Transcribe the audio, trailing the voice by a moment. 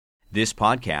This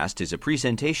podcast is a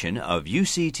presentation of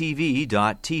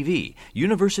UCTV.tv,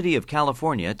 University of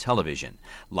California Television.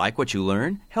 Like what you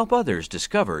learn? Help others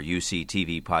discover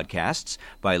UCTV podcasts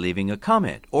by leaving a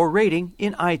comment or rating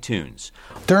in iTunes.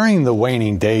 During the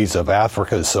waning days of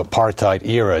Africa's apartheid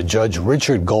era, Judge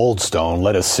Richard Goldstone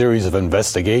led a series of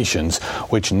investigations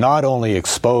which not only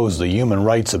exposed the human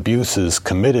rights abuses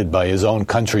committed by his own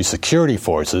country's security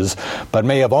forces, but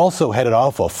may have also headed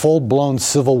off a full-blown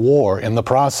civil war in the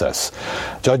process.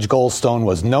 Judge Goldstone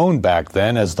was known back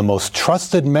then as the most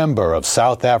trusted member of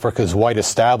South Africa's white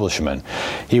establishment.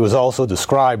 He was also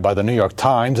described by the New York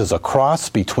Times as a cross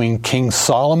between King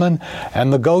Solomon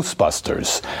and the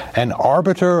Ghostbusters, an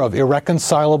arbiter of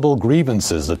irreconcilable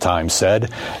grievances, the Times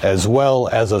said, as well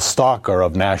as a stalker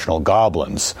of national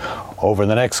goblins. Over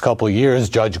the next couple of years,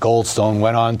 Judge Goldstone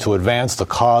went on to advance the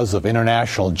cause of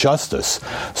international justice,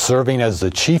 serving as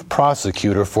the chief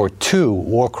prosecutor for 2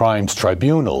 war crimes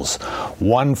tribunals,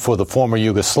 one for the former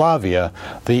Yugoslavia,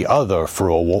 the other for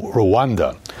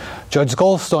Rwanda. Judge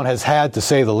Goldstone has had, to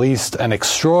say the least, an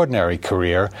extraordinary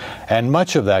career, and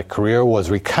much of that career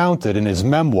was recounted in his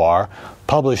memoir,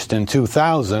 published in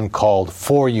 2000, called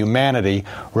For Humanity,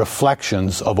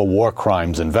 Reflections of a War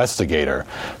Crimes Investigator.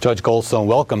 Judge Goldstone,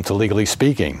 welcome to Legally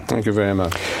Speaking. Thank you very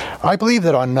much. I believe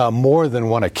that on more than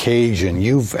one occasion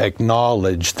you've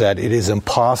acknowledged that it is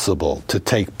impossible to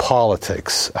take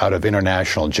politics out of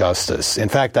international justice. In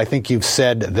fact, I think you've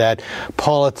said that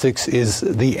politics is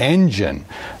the engine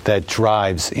that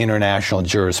drives international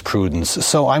jurisprudence.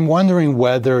 So I'm wondering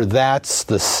whether that's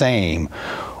the same,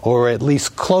 or at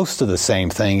least close to the same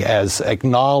thing, as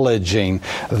acknowledging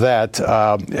that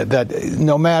that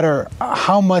no matter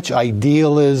how much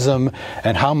idealism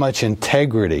and how much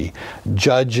integrity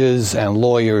judges and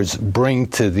lawyers bring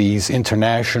to these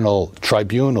international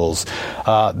tribunals,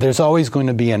 there's always going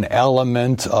to be an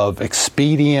element of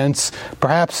expedience,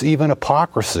 perhaps even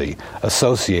hypocrisy,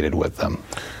 associated with them.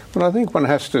 Well, I think one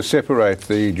has to separate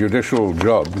the judicial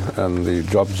job and the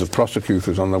jobs of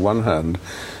prosecutors on the one hand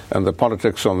and the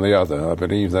politics on the other. I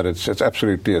believe that it's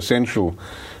absolutely essential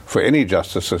for any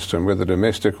justice system, whether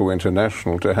domestic or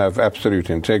international, to have absolute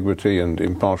integrity and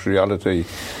impartiality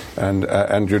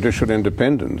and judicial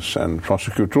independence and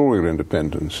prosecutorial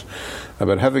independence.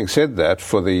 But having said that,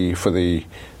 for the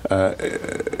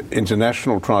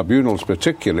international tribunals,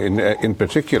 in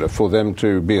particular, for them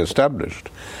to be established,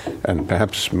 and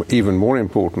perhaps even more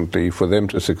importantly, for them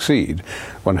to succeed,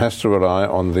 one has to rely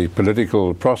on the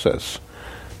political process.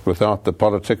 Without the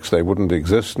politics, they wouldn't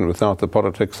exist, and without the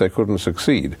politics, they couldn't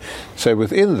succeed. So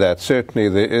within that, certainly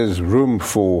there is room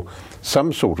for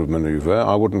some sort of maneuver.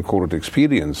 I wouldn't call it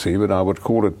expediency, but I would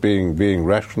call it being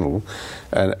rational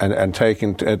and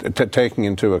taking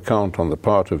into account on the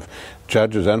part of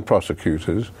judges and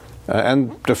prosecutors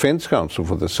and defense counsel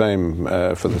for the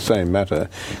same matter,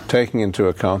 taking into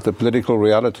account the political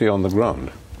reality on the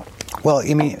ground. Well,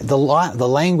 I mean, the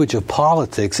language of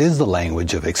politics is the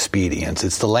language of expedience.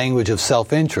 It's the language of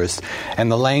self-interest,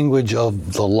 and the language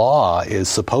of the law is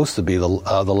supposed to be the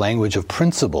language of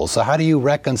principle. So how do you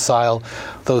reconcile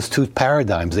those two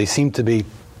paradigms? They seem to be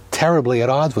terribly at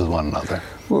odds with one another.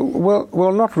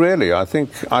 Well, not really. I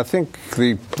think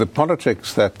the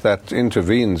politics that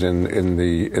intervenes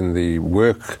in the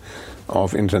work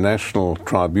of international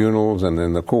tribunals and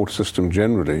in the court system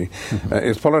generally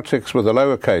is politics with a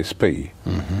lowercase p.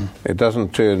 It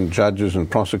doesn't turn judges and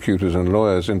prosecutors and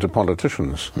lawyers into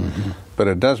politicians, but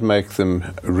it does make them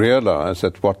realize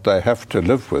that what they have to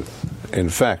live with, in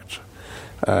fact,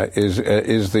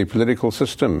 is the political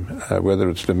system, whether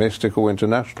it's domestic or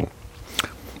international.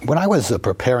 When I was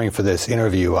preparing for this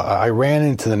interview, I ran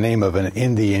into the name of an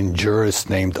Indian jurist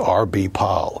named R.B.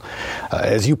 Pal.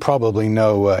 As you probably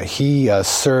know, he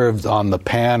served on the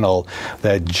panel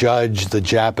that judged the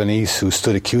Japanese who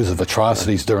stood accused of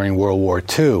atrocities during World War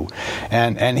II.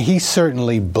 And he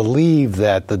certainly believed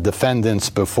that the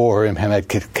defendants before him had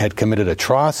committed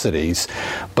atrocities.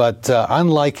 But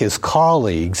unlike his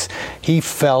colleagues, he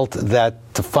felt that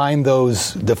to find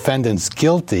those defendants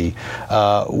guilty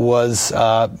was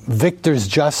victor's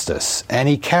justice, and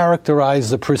he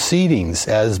characterized the proceedings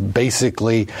as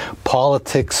basically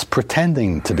politics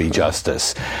pretending to be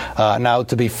justice. Now,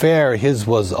 to be fair, his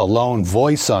was a lone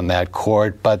voice on that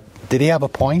court, but did he have a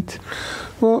point?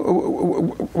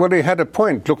 Well, he had a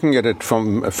point looking at it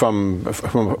from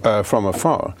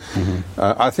afar.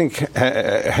 I think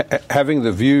having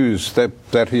the views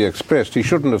that he expressed, he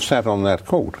shouldn't have sat on that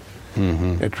court.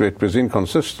 It was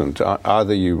inconsistent.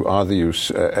 Either you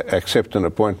accept an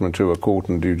appointment to a court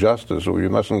and do justice, or you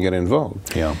mustn't get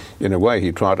involved. Yeah. In a way,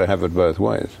 he tried to have it both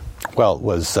ways. Well,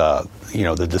 was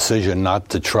the decision not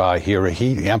to try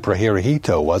Emperor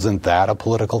Hirohito, wasn't that a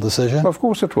political decision? Of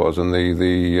course it was, and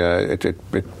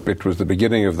it was the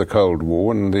beginning of the Cold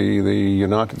War, and the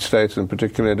United States in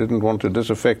particular didn't want to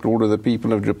disaffect all of the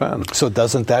people of Japan. So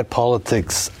doesn't that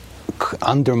politics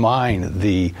undermine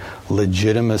the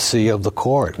legitimacy of the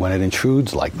court when it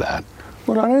intrudes like that?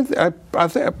 Well,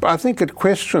 I think it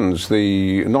questions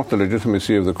not the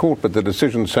legitimacy of the court, but the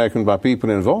decisions taken by people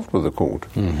involved with the court.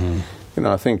 Mm-hmm.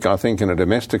 I think in a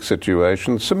domestic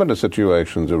situation, similar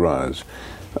situations arise.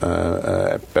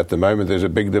 At the moment, there's a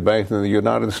big debate in the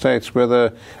United States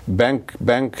whether bank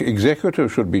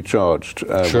executives should be charged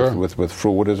with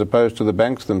fraud as opposed to the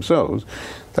banks themselves.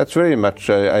 That's very much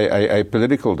a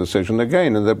political decision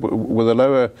again, and with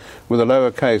a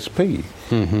lower case P.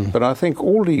 Mm-hmm. But I think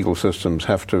all legal systems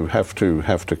have to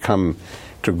come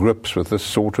to grips with this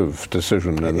sort of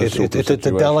decision and this sort of situation. It's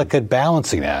a delicate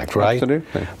balancing act, right?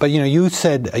 Absolutely. But you've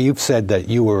said that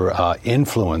you were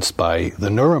influenced by the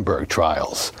Nuremberg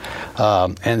trials,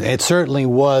 and it certainly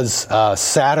was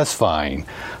satisfying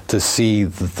to see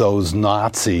those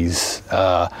Nazis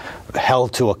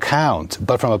held to account.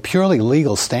 But from a purely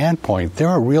legal standpoint, there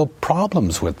are real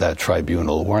problems with that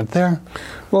tribunal, weren't there?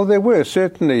 Well, there were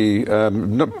certainly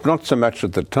not so much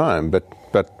at the time,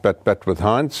 but with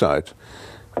hindsight.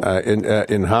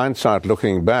 In hindsight,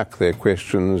 looking back, there are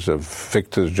questions of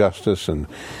victor's justice and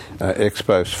ex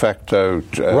post facto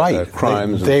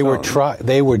crimes. They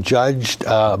were judged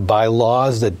by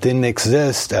laws that didn't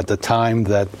exist at the time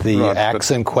that the acts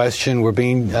in question were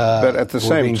being but at the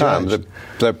same time,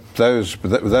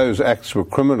 those acts were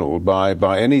criminal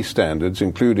by any standards,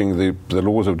 including the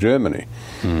laws of Germany.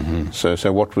 Mm-hmm.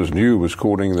 So what was new was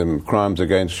calling them crimes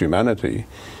against humanity.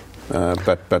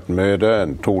 But murder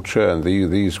and torture and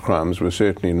these crimes were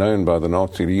certainly known by the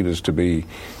Nazi leaders to be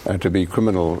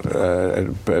criminal,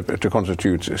 to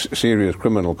constitute serious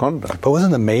criminal conduct. But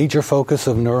wasn't the major focus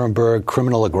of Nuremberg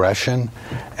criminal aggression?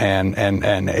 And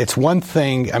it's one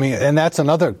thing, and that's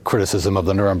another criticism of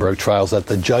the Nuremberg trials, that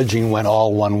the judging went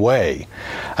all one way.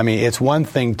 It's one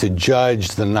thing to judge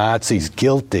the Nazis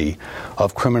guilty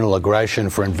of criminal aggression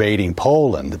for invading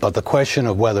Poland, but the question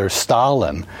of whether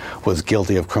Stalin was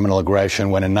guilty of criminal aggression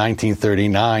when in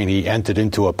 1939 he entered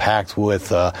into a pact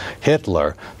with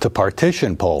Hitler to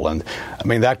partition Poland,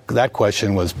 that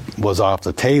question was off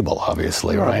the table,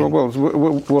 obviously, right?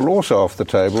 Well, also off the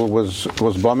table was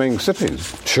bombing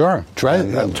cities. Sure.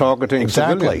 And targeting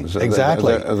civilians.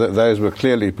 Exactly. Those were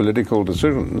clearly political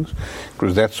decisions. It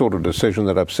was that sort of decision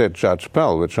that upset Judge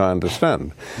Pell, which I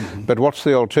understand. Mm-hmm. But what's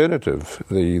the alternative?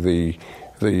 Should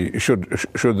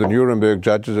the Nuremberg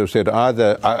judges have said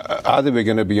either we're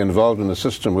going to be involved in a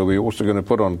system where we're also going to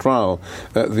put on trial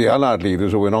the Allied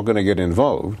leaders, or we're not going to get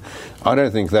involved? I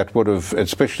don't think that would have,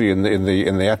 especially in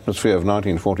the atmosphere of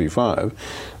 1945,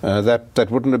 that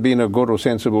wouldn't have been a good or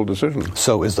sensible decision.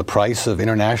 So, is the price of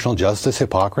international justice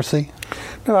hypocrisy?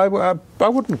 No, I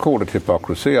wouldn't call it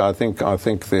hypocrisy. I think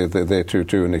there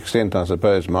to an extent, I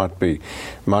suppose, might be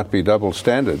double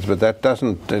standards, but that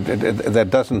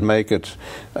doesn't make it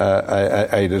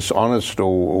a dishonest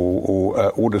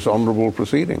or dishonorable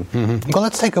proceeding. Mm-hmm. Well,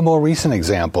 let's take a more recent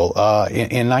example.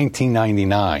 In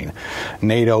 1999,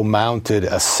 NATO mounted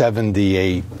a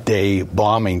 78-day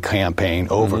bombing campaign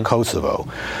over Kosovo,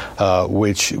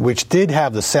 which did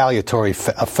have the salutary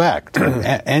effect of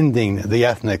ending the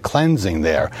ethnic cleansing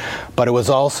there. But it was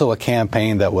also a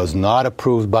campaign that was not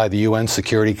approved by the UN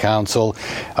Security Council.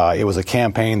 It was a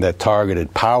campaign that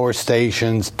targeted power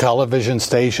stations, television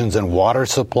stations, and water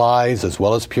supplies, as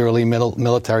well as purely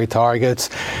military targets.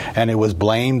 And it was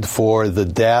blamed for the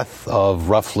death of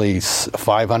roughly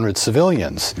 500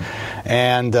 civilians.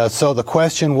 And so the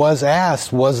question was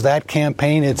asked, was that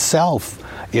campaign itself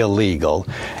illegal?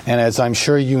 And as I'm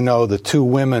sure you know, the two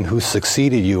women who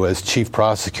succeeded you as chief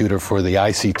prosecutor for the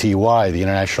ICTY, the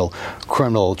International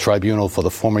Criminal Tribunal for the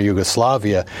former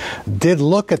Yugoslavia, did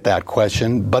look at that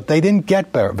question, but they didn't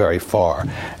get very far.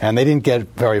 And they didn't get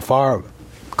very far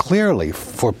clearly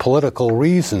for political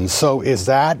reasons. So is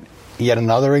that yet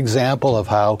another example of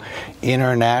how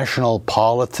international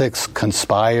politics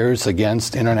conspires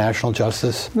against international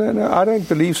justice? No, I don't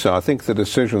believe so. I think the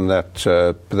decision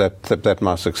that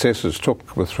my successors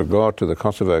took with regard to the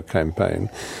Kosovo campaign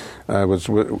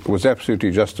was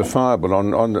absolutely justifiable,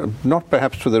 on not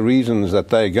perhaps for the reasons that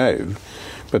they gave,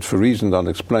 but for reasons I'll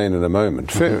explain in a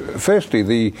moment. Firstly,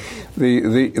 the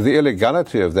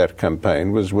illegality of that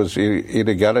campaign was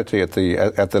illegality at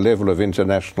the level of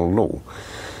international law.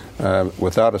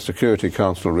 without a Security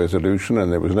Council resolution,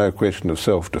 and there was no question of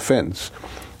self-defense,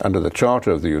 under the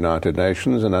Charter of the United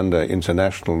Nations and under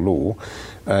international law,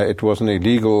 it was an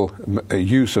illegal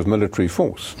use of military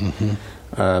force.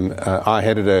 I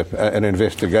headed an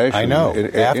investigation. I know.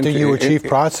 After you were chief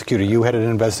prosecutor, you headed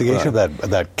an investigation of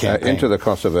that campaign. Into the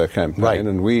Kosovo campaign. Right.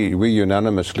 And we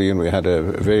unanimously, and we had a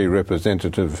very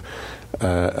representative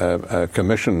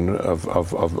commission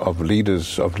of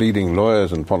leaders, of leading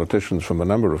lawyers and politicians from a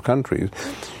number of countries.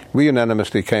 We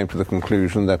unanimously came to the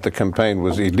conclusion that the campaign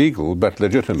was illegal but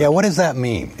legitimate. Yeah, what does that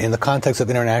mean in the context of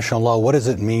international law? What does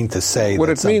it mean to say? Well,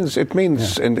 it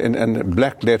means in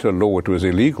black letter law it was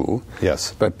illegal.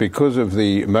 Yes. But because of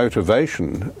the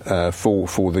motivation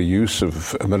for the use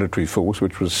of a military force,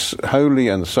 which was wholly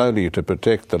and solely to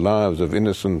protect the lives of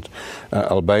innocent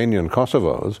Albanian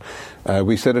Kosovars,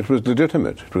 we said it was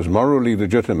legitimate. It was morally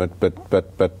legitimate,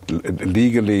 but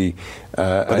legally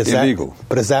illegal.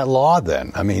 But is that law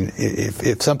then? I mean,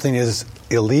 if something is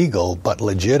illegal but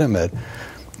legitimate,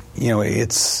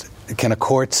 can a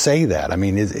court say that? I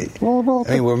mean,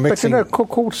 we're mixing. But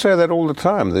courts say that all the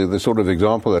time. The sort of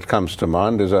example that comes to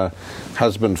mind is a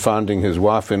husband finding his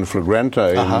wife in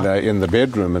flagrante in the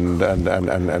bedroom and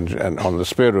on the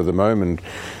spur of the moment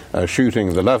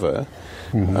shooting the lover.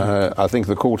 I think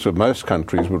the courts of most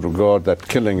countries would regard that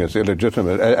killing as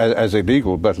illegitimate, as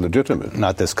illegal but legitimate.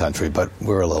 Not this country, but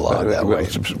we're a little odd that way.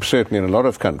 Certainly in a lot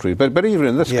of countries, but even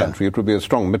in this country, it would be a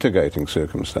strong mitigating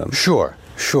circumstance. Sure.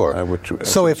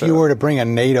 So if you were to bring a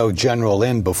NATO general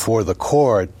in before the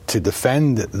court to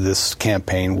defend this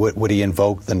campaign, would he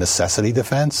invoke the necessity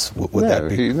defense?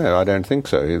 No, I don't think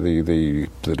so. The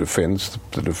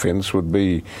defense would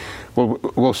be.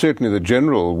 Well, certainly the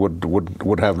general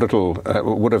would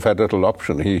have had little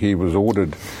option. He was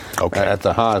ordered at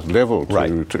the highest level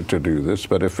to do this.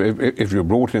 But if you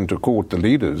brought into court the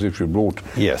leaders, if you brought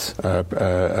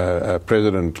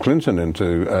President Clinton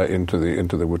into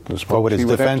the witness box, what would his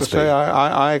defense be?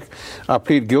 I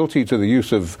plead guilty to the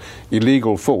use of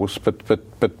illegal force,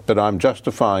 but I'm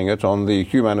justifying it on the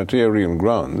humanitarian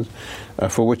grounds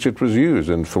for which it was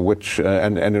used, and for which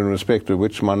and in respect to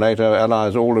which my NATO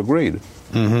allies all agreed.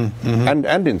 And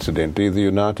incidentally, the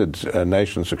United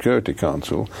Nations Security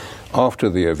Council, after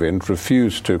the event,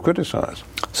 refused to criticize.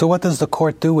 So what does the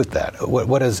court do with that?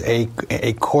 What is a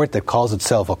court that calls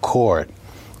itself a court?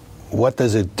 What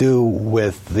does it do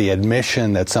with the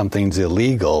admission that something's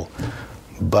illegal,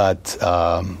 but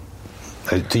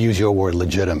to use your word,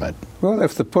 legitimate? Well,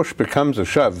 if the push becomes a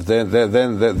shove, then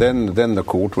the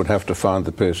court would have to find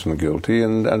the person guilty,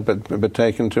 but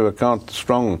take into account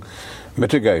strong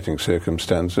mitigating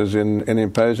circumstances in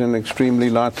imposing an extremely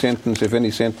light sentence, if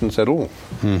any sentence at all.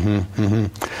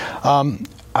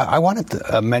 I wanted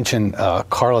to mention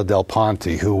Carla Del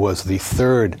Ponte, who was the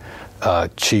third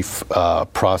chief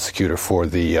prosecutor for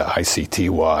the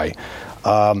ICTY.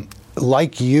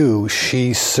 Like you,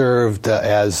 she served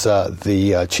as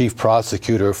the chief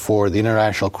prosecutor for the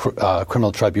International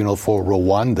Criminal Tribunal for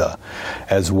Rwanda,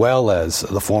 as well as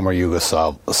the former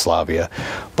Yugoslavia.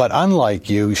 But unlike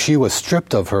you, she was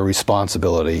stripped of her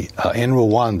responsibility in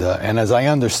Rwanda. And as I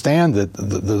understand it,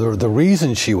 the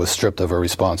reason she was stripped of her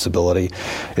responsibility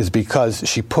is because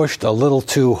she pushed a little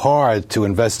too hard to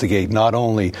investigate not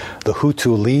only the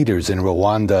Hutu leaders in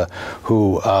Rwanda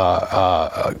who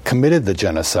committed the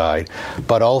genocide,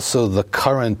 but also the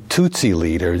current Tutsi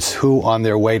leaders who, on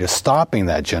their way to stopping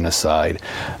that genocide,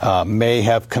 may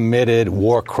have committed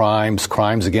war crimes,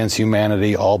 crimes against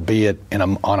humanity, albeit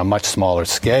on a much smaller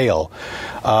scale.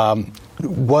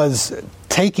 Was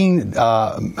taking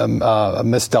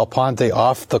Ms. Del Ponte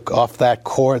off that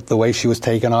court the way she was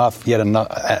taken off yet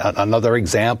another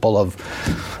example of,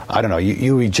 I don't know,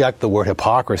 you reject the word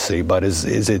hypocrisy, but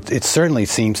it certainly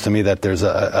seems to me that there's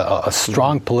a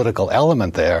strong political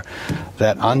element there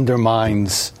that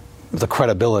undermines the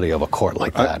credibility of a court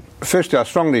like that. Firstly, I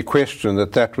strongly question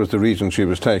that was the reason she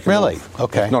was taken off. Really?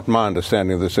 Okay. It's not my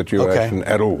understanding of the situation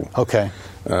at all. Okay.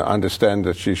 I understand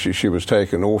that she was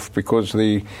taken off because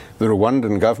the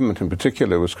Rwandan government in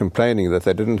particular was complaining that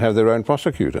they didn't have their own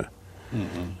prosecutor.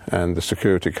 And the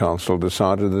Security Council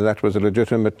decided that was a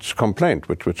legitimate complaint,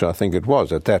 which I think it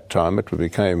was. At that time, it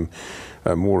became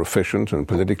more efficient and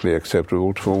politically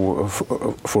acceptable for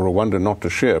Rwanda not to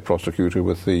share a prosecutor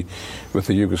with the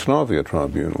Yugoslavia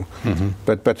tribunal.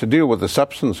 But to deal with the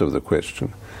substance of the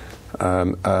question,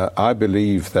 I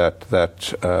believe that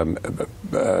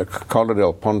Carla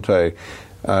Del Ponte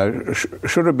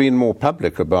should have been more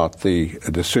public about the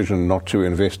decision not to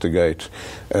investigate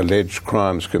alleged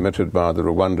crimes committed by the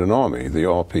Rwandan army, the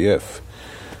RPF.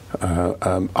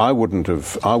 I wouldn't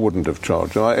have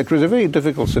charged. It was a very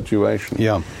difficult situation.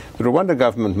 Yeah. The Rwanda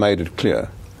government made it clear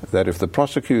that if the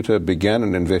prosecutor began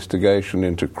an investigation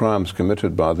into crimes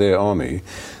committed by their army,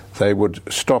 they would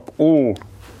stop all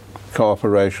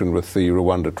cooperation with the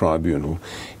Rwanda tribunal.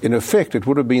 In effect, it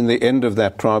would have been the end of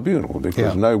that tribunal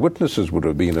because no witnesses would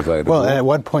have been available. Well, and at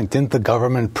one point, didn't the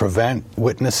government prevent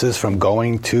witnesses from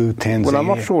going to Tanzania? Well, I'm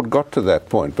not sure it got to that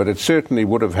point, but it certainly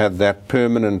would have had that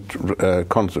permanent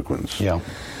consequence. Yeah.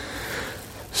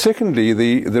 Secondly,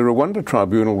 the Rwanda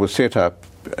tribunal was set up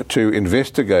to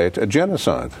investigate a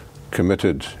genocide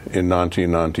committed in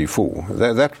 1994.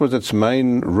 That was its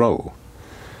main role.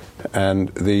 And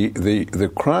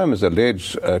the crimes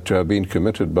alleged to have been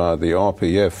committed by the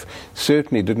RPF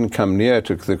certainly didn't come near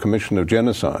to the commission of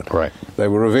genocide. Right. They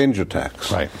were revenge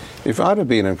attacks. Right. If I'd have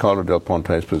been in Carlo Del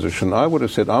Ponte's position, I would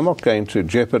have said, I'm not going to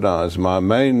jeopardize my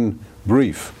main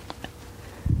brief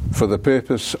for the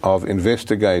purpose of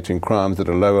investigating crimes at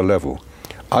a lower level.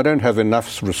 I don't have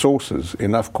enough resources,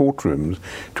 enough courtrooms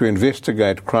to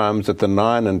investigate crimes at the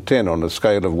 9 and 10 on a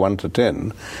scale of 1 to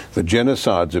 10. The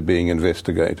genocides are being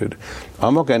investigated.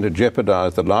 I'm not going to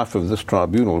jeopardize the life of this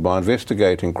tribunal by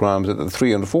investigating crimes at the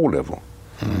 3 and 4 level.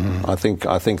 Mm-hmm.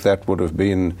 I think that would have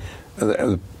been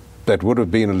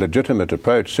a legitimate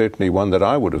approach, certainly one that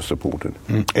I would have supported.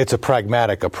 It's a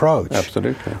pragmatic approach.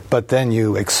 Absolutely. But then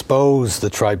you expose the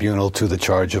tribunal to the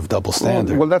charge of double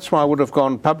standard. Well, that's why I would have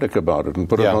gone public about it and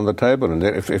put it on the table. And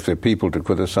if there are people to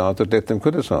criticize it, let them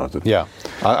criticize it. Yeah.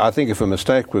 I think if a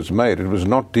mistake was made, it was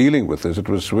not dealing with this. It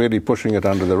was really pushing it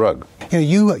under the rug.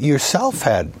 You yourself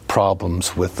had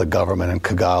problems with the government in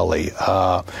Kigali.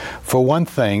 For one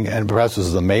thing, and perhaps this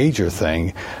is a major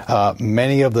thing,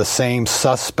 many of the same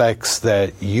suspects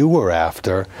that you were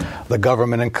after, the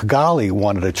government in Kigali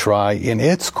wanted to try in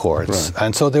its courts. Right.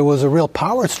 And so there was a real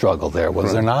power struggle there,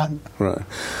 was there not? Right.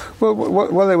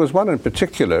 Well, there was one in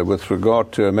particular with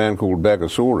regard to a man called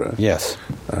Bagasora. Yes.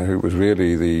 Who was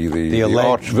really the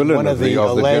arch villain of the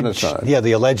genocide. Yeah,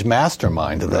 the alleged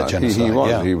mastermind of that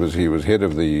genocide. He was head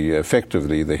of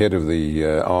effectively the head of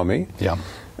the army. Yeah.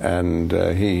 And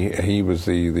he was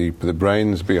the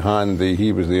brains behind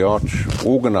he was the arch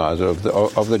organizer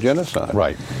of the genocide.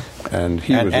 Right. And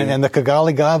the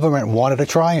Kigali government wanted to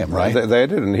try him, right? They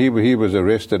did, and he was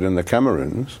arrested in the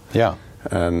Cameroons. Yeah.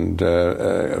 And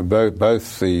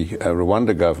both the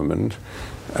Rwanda government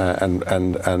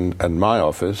and my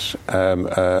office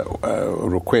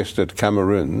requested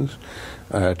Cameroons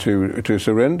to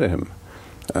surrender him.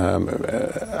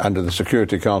 Under the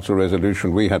Security Council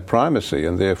resolution, we had primacy,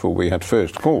 and therefore we had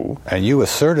first call. And you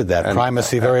asserted that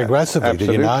primacy very aggressively,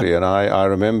 did you not? Absolutely, and I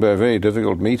remember a very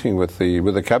difficult meeting with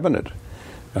the cabinet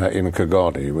in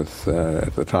Kigali, with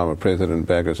at the time of President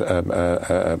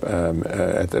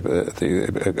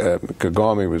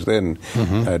Kagame was then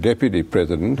deputy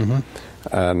president. Mm-hmm.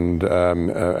 And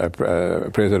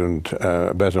President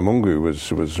Bazamungu was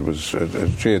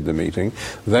chaired the meeting.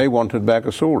 They wanted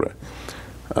Bagasora.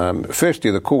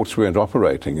 Firstly, the courts weren't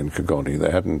operating in Kigali.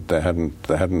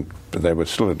 They were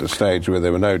still at a stage where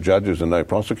there were no judges and no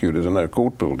prosecutors and no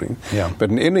court building. Yeah. But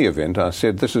in any event, I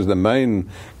said this is the main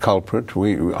culprit.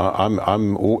 I'm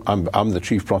the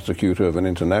chief prosecutor of an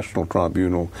international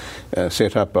tribunal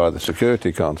set up by the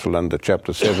Security Council under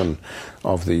Chapter 7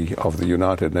 of the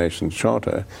United Nations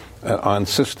Charter. I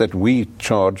insist that we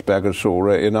charge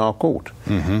Bagasora in our court.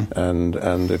 Mm-hmm.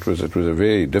 And it was a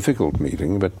very difficult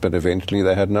meeting, but eventually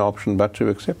they had no option but to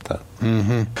accept that.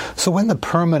 Mm-hmm. So when the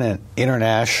Permanent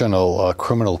International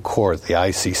Criminal Court, the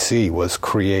ICC, was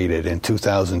created in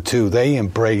 2002, they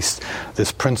embraced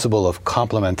this principle of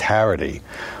complementarity,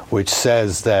 which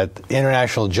says that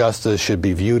international justice should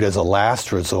be viewed as a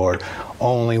last resort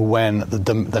only when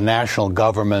the national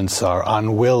governments are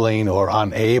unwilling or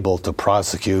unable to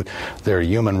prosecute their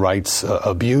human rights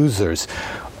abusers.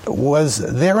 Was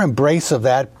their embrace of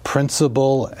that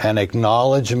principle an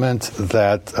acknowledgement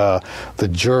that the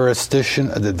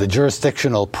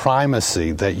jurisdictional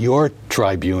primacy that your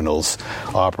tribunals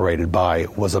operated by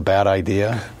was a bad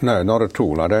idea? No, not at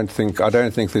all. I don't think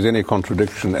there's any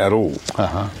contradiction at all.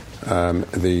 Uh-huh.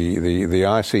 The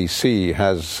ICC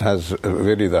has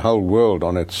really the whole world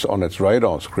on its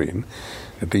radar screen.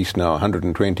 At least now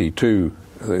 122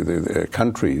 the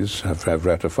countries have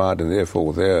ratified, and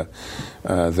therefore they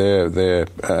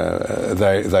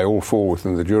all fall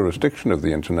within the jurisdiction of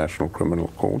the International Criminal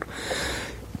Court.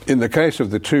 In the case of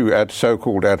the two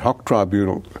so-called ad hoc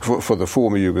tribunal for the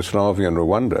former Yugoslavia and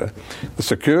Rwanda, the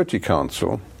Security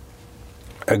Council,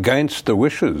 against the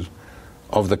wishes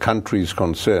of the countries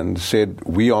concerned, said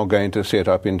we are going to set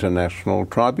up international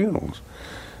tribunals.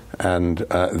 And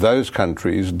those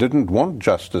countries didn't want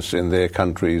justice in their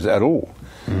countries at all.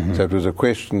 Mm-hmm. So it was a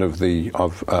question of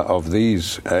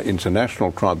these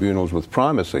international tribunals with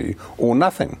primacy or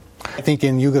nothing. I think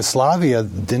in Yugoslavia,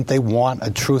 didn't they want a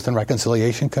Truth and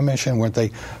Reconciliation Commission? Weren't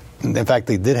they? In fact,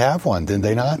 they did have one, didn't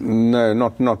they not? No,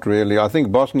 not really. I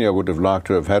think Bosnia would have liked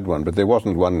to have had one, but there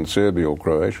wasn't one in Serbia or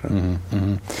Croatia. Mm-hmm,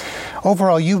 mm-hmm.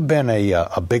 Overall, you've been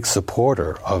a big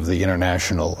supporter of the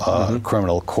International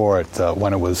Criminal Court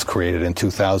when it was created in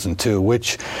 2002,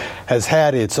 which has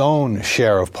had its own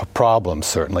share of problems,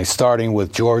 certainly, starting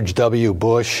with George W.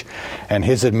 Bush and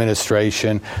his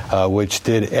administration, which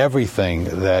did everything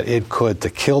that it could to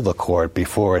kill the court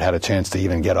before it had a chance to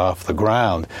even get off the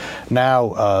ground.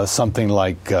 Now, something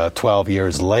like 12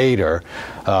 years later,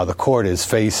 the court is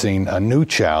facing a new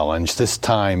challenge, this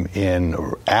time in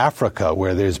Africa,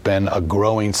 where there's been a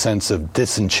growing sense of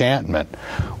disenchantment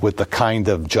with the kind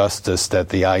of justice that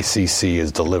the ICC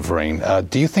is delivering.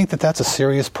 Do you think that that's a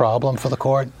serious problem for the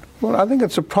court? Well, I think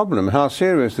it's a problem. How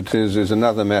serious it is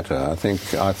another matter. I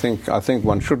think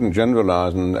one shouldn't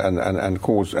generalize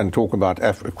and talk about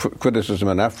criticism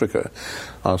in Africa.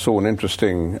 I saw an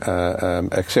interesting,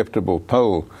 acceptable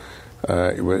poll,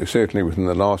 certainly within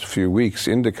the last few weeks,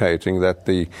 indicating that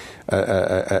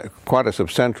quite a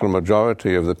substantial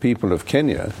majority of the people of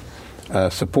Kenya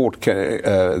support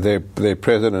their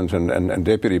president and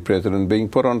deputy president being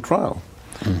put on trial.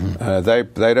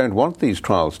 Mm-hmm. They don't want these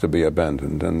trials to be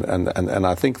abandoned, and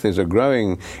I think there's a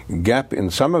growing gap in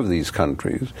some of these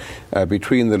countries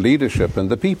between the leadership and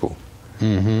the people.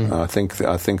 Mm-hmm. I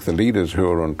think the leaders who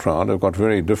are on trial have got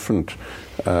very different.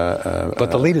 But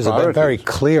the leaders have been very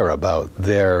clear about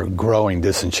their growing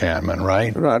disenchantment,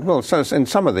 right? Right. Well, so in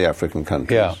some of the African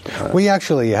countries. Yeah. We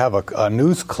actually have a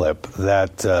news clip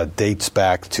that dates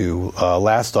back to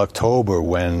last October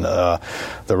when the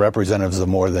representatives of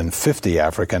more than 50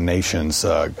 African nations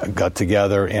got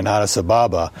together in Addis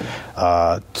Ababa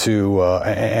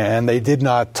and they did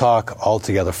not talk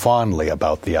altogether fondly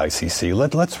about the ICC.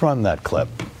 Let's run that clip.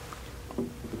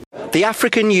 The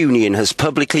African Union has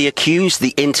publicly accused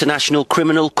the International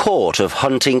Criminal Court of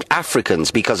hunting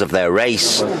Africans because of their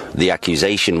race. The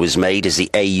accusation was made as the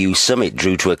AU summit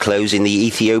drew to a close in the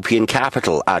Ethiopian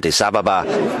capital, Addis Ababa.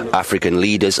 African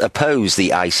leaders oppose the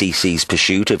ICC's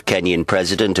pursuit of Kenyan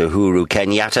President Uhuru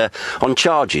Kenyatta on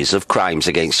charges of crimes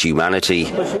against humanity.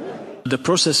 The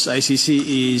process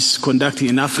ICC is conducting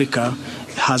in Africa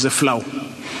has a flaw.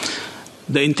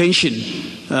 The intention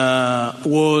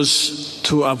was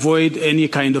to avoid any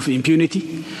kind of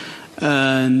impunity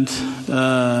and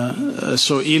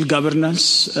so ill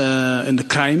governance and the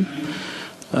crime.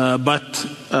 But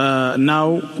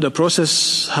now the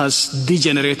process has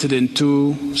degenerated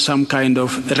into some kind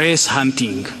of race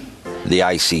hunting. The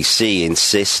ICC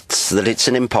insists that it's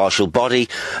an impartial body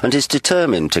and is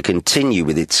determined to continue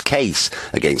with its case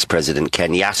against President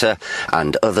Kenyatta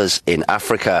and others in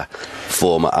Africa.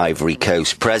 Former Ivory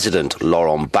Coast President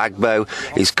Laurent Gbagbo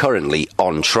is currently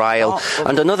on trial,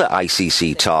 and another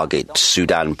ICC target,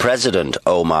 Sudan President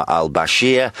Omar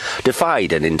al-Bashir,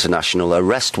 defied an international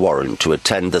arrest warrant to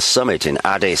attend the summit in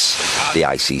Addis. The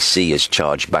ICC has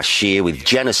charged Bashir with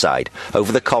genocide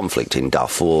over the conflict in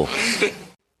Darfur.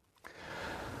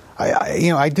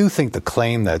 I do think the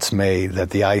claim that's made that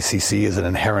the ICC is an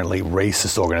inherently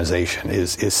racist organization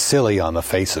is silly on the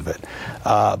face of it.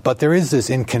 But there is this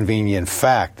inconvenient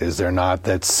fact, is there not,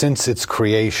 that since its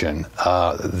creation,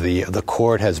 the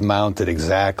court has mounted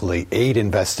exactly 8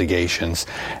 investigations,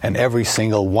 and every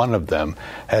single one of them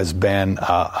has been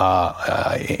on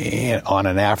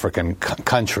an African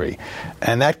country.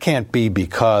 And that can't be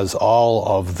because all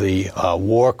of the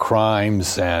war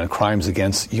crimes and crimes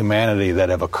against humanity that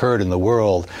have occurred in the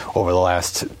world over the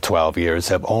last 12 years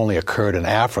have only occurred in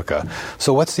Africa.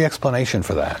 So what's the explanation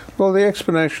for that? Well, the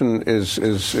explanation is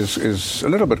a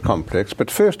little bit complex,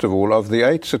 but first of all, of the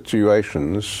 8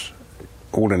 situations,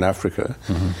 all in Africa,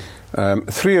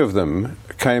 3 of them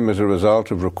came as a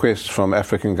result of requests from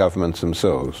African governments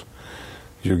themselves.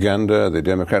 Uganda, the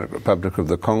Democratic Republic of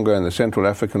the Congo, and the Central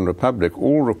African Republic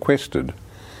all requested,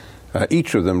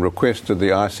 each of them requested the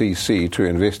ICC to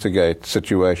investigate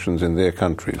situations in their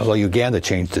countries. Although Uganda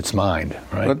changed its mind,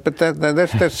 right? But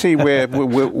let's see where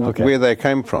they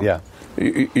came from. Yeah.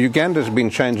 Uganda's been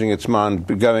changing its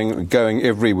mind, going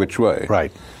every which way.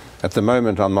 Right. At the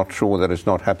moment, I'm not sure that it's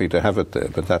not happy to have it there,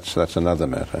 but that's another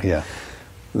matter. Yeah.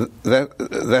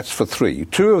 That's for 3.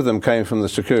 2 of them came from the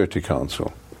Security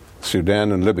Council.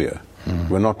 Sudan and Libya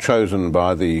were not chosen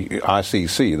by the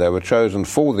ICC. They were chosen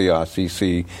for the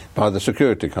ICC by the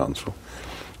Security Council.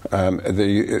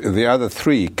 The other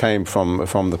 3 came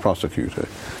from the prosecutor.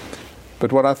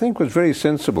 But what I think was very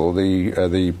sensible,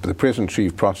 the present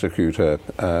chief prosecutor,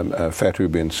 Fatou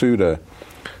Bensouda,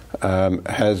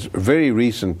 has very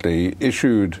recently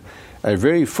issued a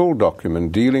very full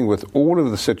document dealing with all of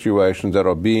the situations that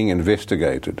are being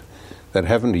investigated that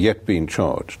haven't yet been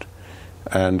charged.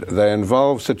 And they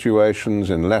involve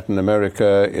situations in Latin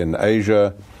America, in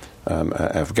Asia,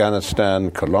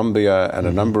 Afghanistan, Colombia, and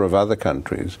a number of other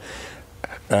countries.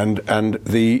 And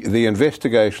the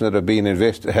investigation that have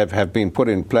been put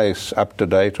in place up to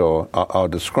date or are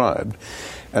described.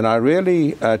 And I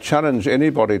really challenge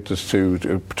anybody to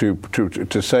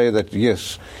say that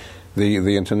yes,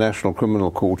 the International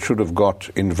Criminal Court should have got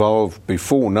involved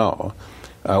before now,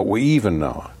 or even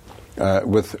now,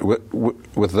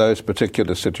 with those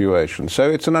particular situations. So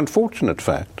it's an unfortunate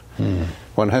fact.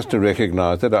 One has to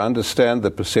recognize that. I understand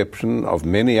the perception of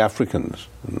many Africans,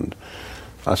 and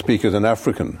I speak as an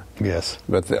African. Yes.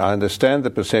 But I understand the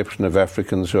perception of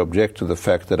Africans who object to the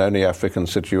fact that only African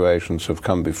situations have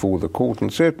come before the court.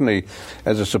 And certainly,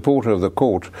 as a supporter of the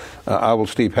court, I will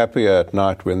sleep happier at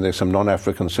night when there's some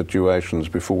non-African situations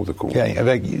before the court. Yeah,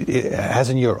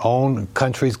 hasn't your own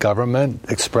country's government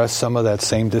expressed some of that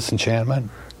same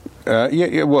disenchantment?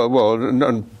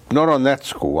 Well, not on that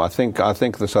score. I think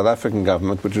the South African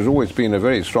government, which has always been a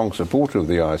very strong supporter of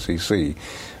the ICC,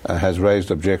 has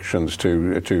raised objections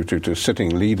to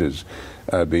sitting leaders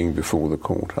being before the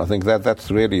court. I think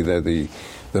that's really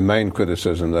the main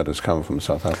criticism that has come from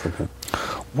South Africa.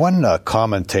 One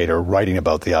commentator writing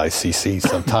about the ICC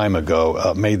some time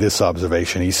ago made this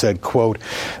observation. He said, quote,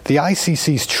 "The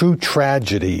ICC's true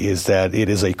tragedy is that it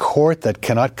is a court that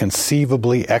cannot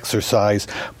conceivably exercise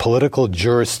political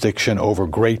jurisdiction over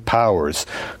great powers,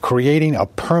 creating a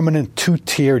permanent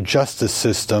two-tier justice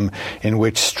system in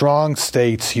which strong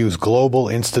states use global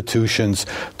institutions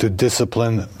to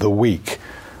discipline the weak."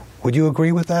 Would you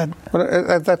agree with that?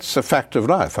 Well, that's a fact of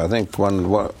life. I think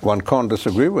one can't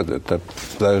disagree with it, that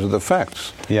those are the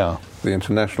facts. Yeah. The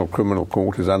International Criminal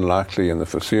Court is unlikely in the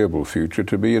foreseeable future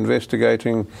to be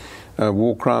investigating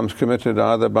war crimes committed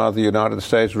either by the United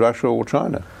States, Russia, or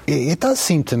China. It does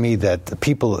seem to me that the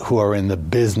people who are in the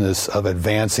business of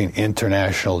advancing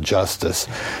international justice,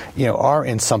 are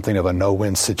in something of a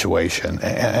no-win situation.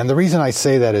 And the reason I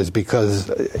say that is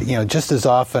because, just as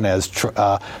often as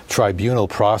tribunal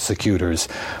prosecutors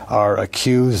are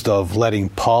accused of letting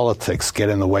politics get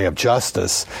in the way of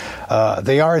justice,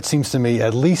 they are, it seems to me,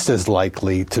 at least as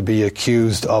likely to be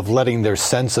accused of letting their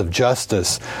sense of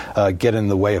justice get in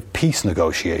the way of peace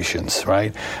negotiations,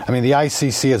 right? I mean, the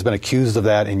ICC has been accused of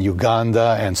that in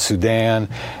Uganda and Sudan,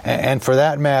 and for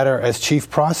that matter, as chief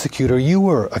prosecutor, you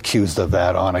were accused of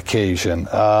that on occasion.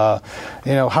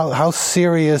 How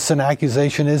serious an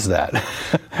accusation is that?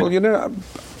 Well,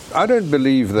 I don't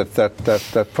believe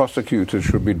that prosecutors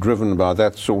should be driven by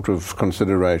that sort of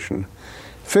consideration.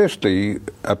 Firstly,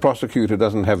 a prosecutor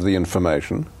doesn't have the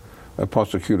information. A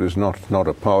prosecutor is not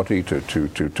a party to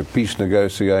peace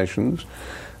negotiations.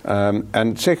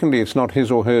 And secondly, it's not his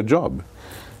or her job.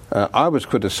 I was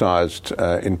criticized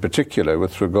in particular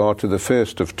with regard to the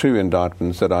first of two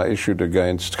indictments that I issued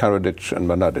against Karadzic and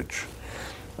Mladic.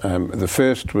 The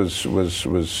first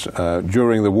was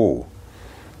during the war.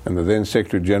 And the then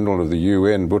Secretary General of the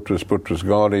UN, Boutros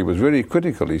Ghali, was very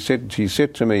critical. He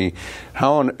said to me,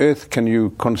 "How on earth can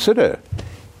you consider,"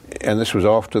 and this was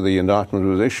after the indictment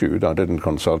was issued, I didn't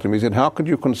consult him, he said, "How could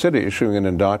you consider issuing an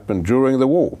indictment during the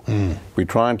war? We're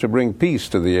trying to bring peace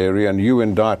to the area and you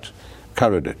indict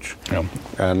Karadzic." Yeah.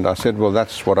 And I said, "Well,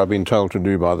 that's what I've been told to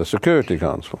do by the Security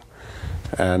Council."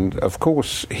 And of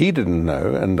course, he didn't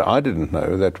know, and I didn't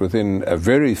know, that within a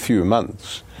very few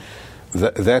months,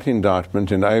 that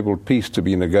indictment enabled peace to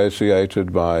be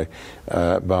negotiated by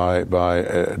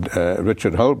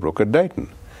Richard Holbrooke at Dayton.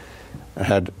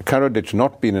 Had Karadzic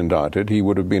not been indicted, he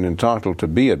would have been entitled to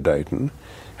be at Dayton.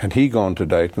 Had he gone to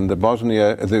Dayton, the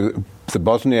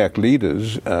Bosniak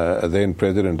leaders, then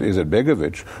President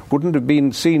Izetbegovic, wouldn't have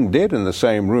been seen dead in the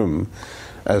same room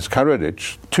as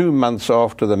Karadzic 2 months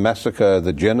after the massacre,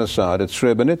 the genocide at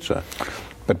Srebrenica.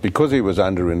 But because he was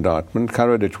under indictment,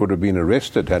 Karadzic would have been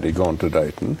arrested had he gone to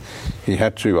Dayton. He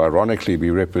had to, ironically,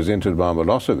 be represented by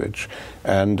Milosevic,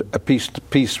 and a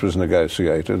peace was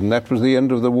negotiated, and that was the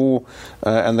end of the war,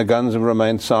 and the guns have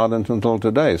remained silent until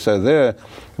today. So there,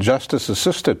 justice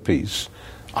assisted peace.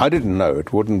 I didn't know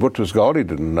it would, and Boutros Ghali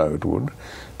didn't know it would,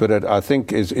 but it, I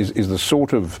think, is the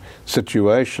sort of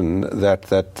situation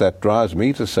that drives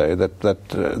me to say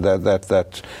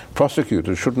that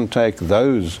prosecutors shouldn't take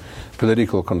those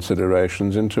political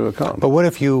considerations into account. But what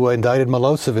if you indicted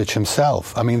Milosevic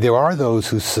himself? I mean, there are those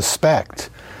who suspect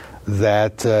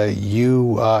that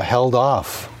you held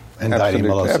off indicting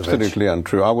Milosevic. Absolutely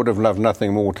untrue. I would have loved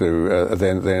nothing more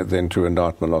than to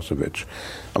indict Milosevic.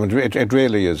 I mean, it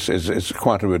really is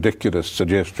quite a ridiculous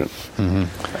suggestion.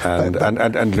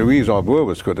 Mm-hmm. And Louise Arbour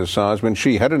was criticised when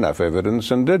she had enough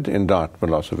evidence and did indict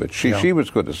Milosevic. She was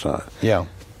criticised. Yeah.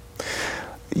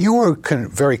 You were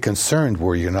very concerned,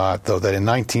 were you not, though, that in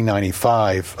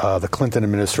 1995 the Clinton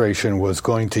administration was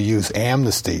going to use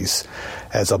amnesties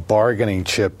as a bargaining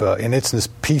chip in its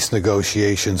peace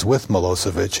negotiations with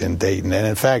Milosevic in Dayton. And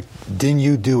in fact, didn't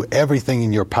you do everything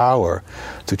in your power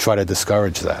to try to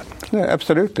discourage that? Yeah,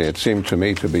 absolutely. It seemed to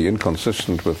me to be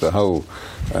inconsistent with the whole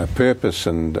purpose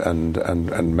and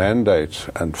mandate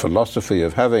and philosophy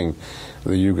of having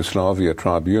the Yugoslavia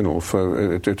Tribunal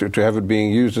to have it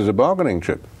being used as a bargaining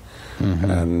chip.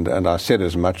 Mm-hmm. And I said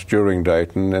as much during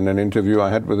Dayton in an interview I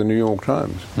had with the New York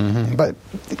Times. Mm-hmm. But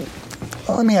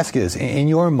let me ask you this. In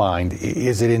your mind,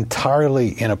 is it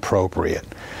entirely inappropriate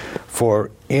for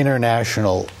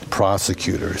international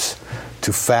prosecutors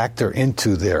to factor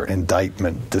into their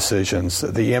indictment decisions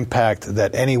the impact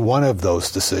that any one of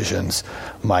those decisions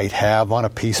might have on a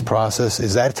peace process?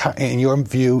 Is that, in your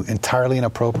view, entirely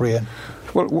inappropriate?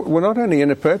 Well, not only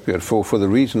inappropriate for the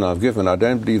reason I've given. I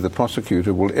don't believe the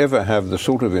prosecutor will ever have the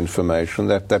sort of information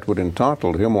that would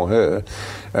entitle him or her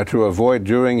to avoid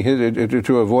doing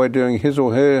his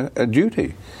or her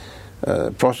duty.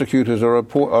 Prosecutors are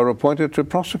appointed to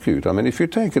prosecute. I mean, if you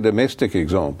take a domestic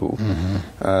example,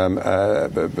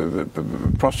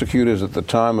 prosecutors at the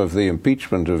time of the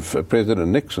impeachment of President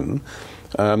Nixon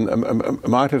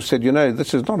might have said,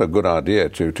 this is not a good idea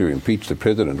to impeach the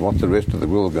president. What's the rest of the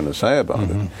world going to say about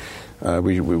it?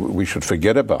 We should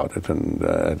forget about it, and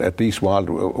at least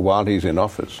while he's in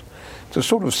office. It's the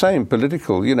sort of same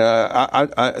political,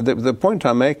 the point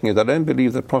I'm making is I don't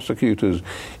believe that prosecutors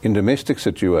in domestic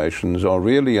situations are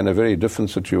really in a very different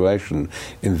situation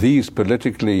in these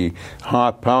politically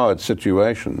high-powered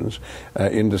situations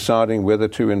in deciding whether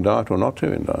to indict or not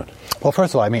to indict. Well,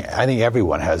 first of all, I think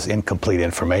everyone has incomplete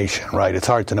information, right? It's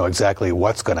hard to know exactly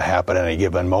what's going to happen at any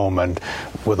given moment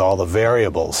with all the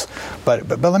variables. But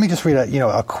let me just read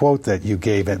a quote that you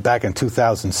gave back in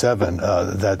 2007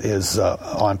 that is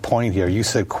on point here. You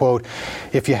said, quote,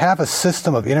 "If you have a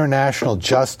system of international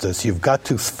justice, you've got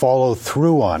to follow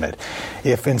through on it.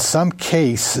 If in some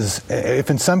cases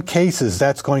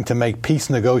that's going to make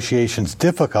peace negotiations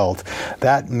difficult,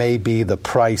 that may be the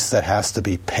price that has to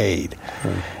be paid."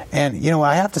 And,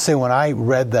 I have to say, when I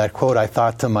read that quote, I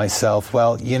thought to myself,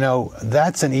 well,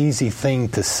 that's an easy thing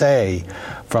to say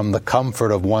from the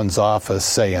comfort of one's office,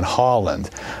 say, in Holland.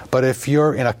 But if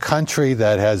you're in a country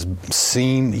that has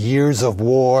seen years of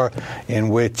war in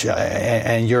which,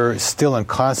 and you're still in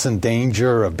constant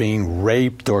danger of being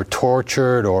raped or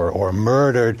tortured or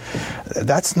murdered,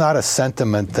 that's not a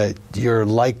sentiment that you're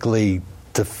likely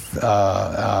to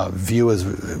view as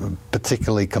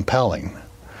particularly compelling.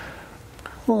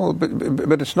 Well,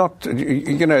 but it's not,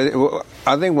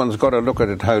 I think one's got to look at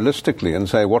it holistically and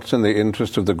say what's in the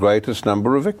interest of the greatest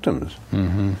number of victims.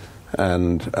 Mm-hmm.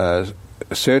 And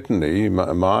certainly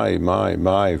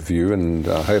my view, and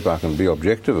I hope I can be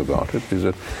objective about it, is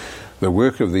that the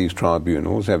work of these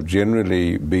tribunals have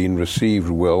generally been received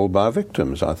well by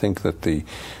victims. I think that the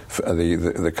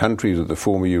countries of the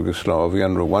former Yugoslavia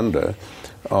and Rwanda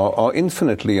are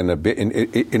infinitely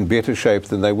in better shape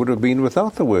than they would have been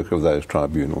without the work of those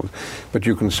tribunals. But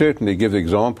you can certainly give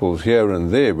examples here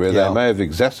and there where they may have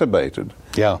exacerbated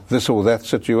this or that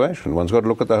situation. One's got to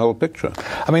look at the whole picture.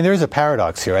 I mean, there is a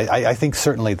paradox here. I think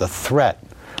certainly the threat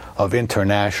of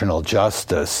international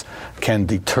justice can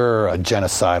deter a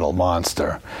genocidal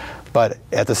monster. But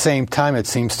at the same time, it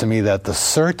seems to me that the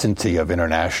certainty of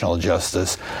international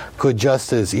justice could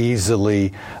just as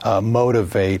easily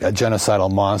motivate a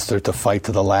genocidal monster to fight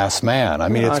to the last man. I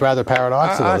mean, it's rather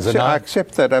paradoxical, is it not? I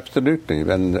accept that absolutely.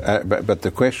 But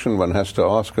the question one has to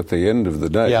ask at the end of the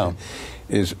day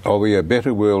is, are we a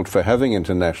better world for having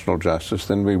international justice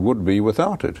than we would be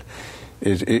without it?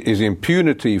 Is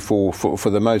impunity for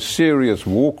the most serious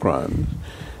war crimes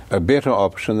a better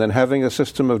option than having a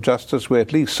system of justice where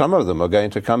at least some of them are going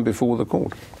to come before the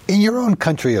court? In your own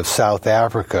country of South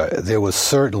Africa, there was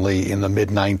certainly in the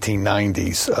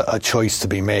mid-1990s a choice to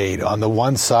be made. On the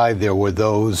one side, there were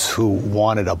those who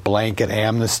wanted a blanket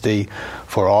amnesty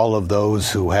for all of those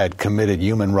who had committed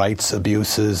human rights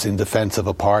abuses in defense of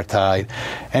apartheid.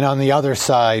 And on the other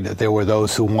side, there were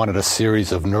those who wanted a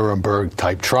series of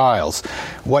Nuremberg-type trials.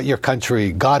 What your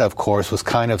country got, of course, was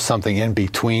kind of something in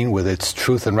between with its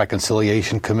Truth and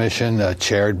Reconciliation Commission,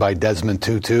 chaired by Desmond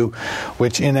Tutu,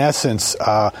 which in essence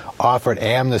offered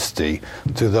amnesty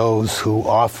to those who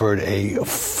offered a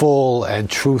full and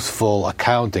truthful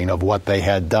accounting of what they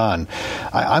had done.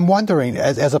 I'm wondering,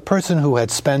 as a person who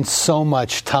had spent so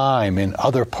much time in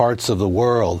other parts of the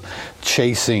world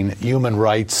chasing human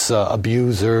rights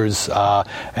abusers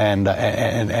and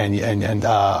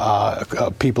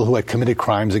people who had committed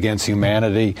crimes against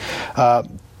humanity,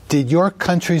 did your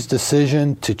country's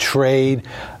decision to trade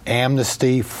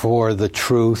amnesty for the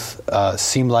truth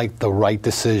seem like the right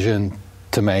decision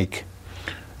to make?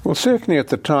 Well, certainly at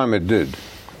the time it did.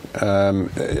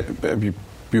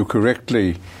 You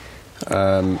correctly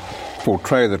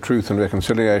portray the Truth and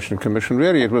Reconciliation Commission.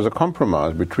 Really, it was a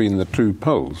compromise between the two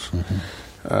poles.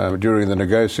 Mm-hmm. During the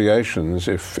negotiations,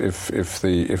 if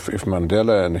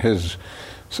Mandela and his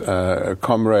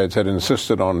comrades had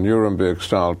insisted on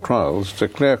Nuremberg-style trials, de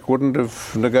Klerk wouldn't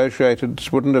have negotiated,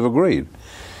 wouldn't have agreed.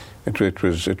 It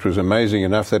was amazing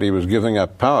enough that he was giving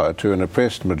up power to an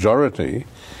oppressed majority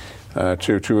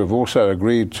to have also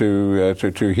agreed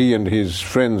to he and his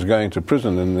friends going to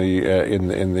prison at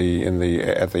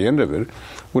the end of it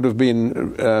would have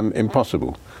been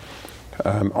impossible.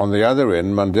 On the other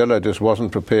end, Mandela just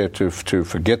wasn't prepared to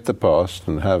forget the past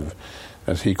and have,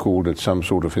 as he called it, some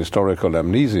sort of historical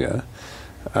amnesia,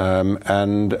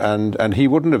 and he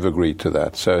wouldn't have agreed to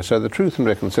that. So the Truth and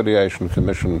Reconciliation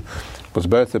Commission was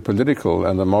both a political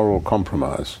and a moral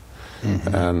compromise.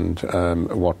 Mm-hmm. And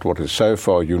what is so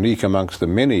far unique amongst the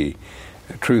many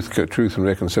Truth and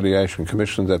Reconciliation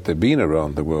Commissions that there have been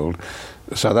around the world,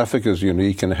 South Africa is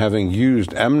unique in having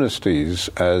used amnesties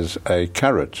as a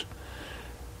carrot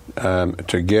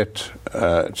to get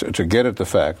at the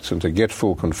facts and to get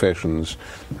full confessions,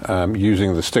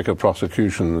 using the stick of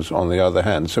prosecutions on the other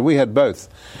hand. So we had both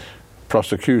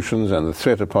prosecutions and the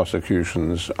threat of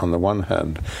prosecutions on the one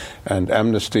hand, and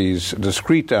amnesties,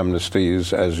 discrete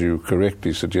amnesties, as you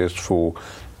correctly suggest, for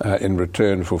in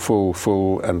return for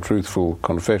full and truthful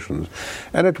confessions.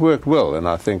 And it worked well, and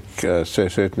I think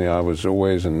certainly I was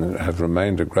always and have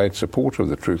remained a great supporter of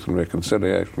the Truth and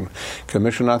Reconciliation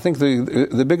Commission. I think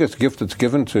the biggest gift that's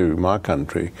given to my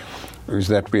country is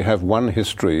that we have one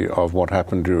history of what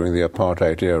happened during the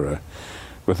apartheid era.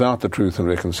 Without the Truth and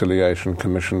Reconciliation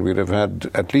Commission, we'd have had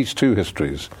at least two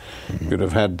histories. Mm-hmm. We'd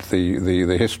have had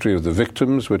the history of the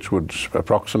victims, which would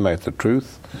approximate the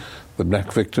truth. The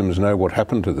black victims know what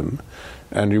happened to them.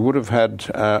 And you would have had,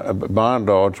 by and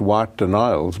large, white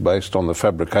denials based on the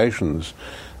fabrications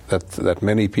that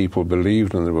many people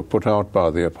believed and that were put out by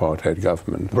the apartheid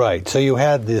government. Right. So you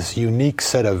had this unique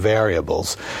set of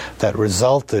variables that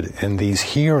resulted in these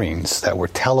hearings that were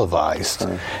televised.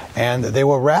 Right. And they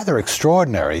were rather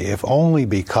extraordinary, if only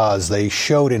because they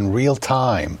showed in real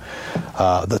time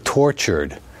the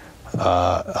tortured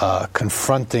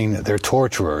confronting their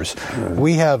torturers. Right.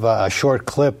 We have a short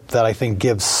clip that I think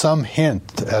gives some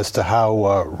hint as to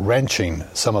how wrenching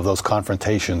some of those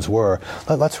confrontations were.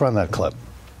 Let's run that clip.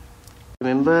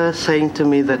 Remember saying to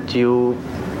me that you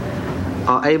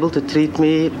are able to treat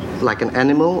me like an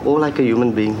animal or like a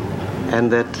human being,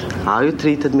 and that how you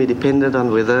treated me depended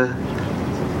on whether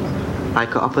I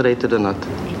cooperated or not.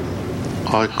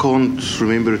 I can't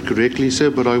remember it correctly,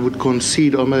 sir, but I would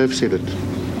concede I may have said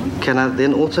it. Can I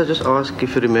then also just ask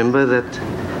if you remember that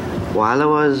while I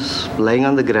was laying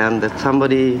on the ground that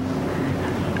somebody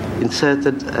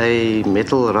inserted a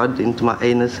metal rod into my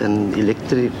anus and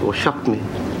shocked me?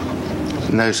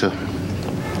 No, sir.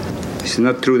 It's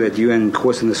not true that you and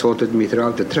Khosan assaulted me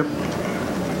throughout the trip?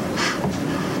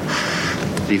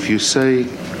 If you say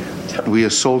we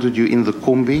assaulted you in the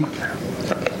Kombi,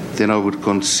 then I would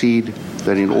concede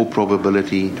that in all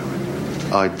probability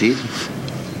I did.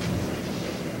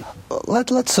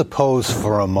 Let's suppose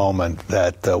for a moment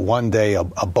that one day a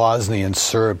Bosnian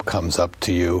Serb comes up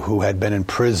to you who had been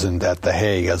imprisoned at The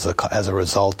Hague as a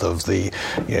result of the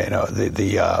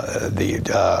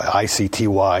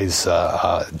ICTY's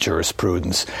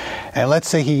jurisprudence, and let's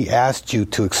say he asked you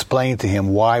to explain to him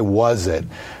why was it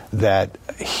that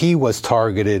he was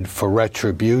targeted for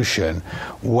retribution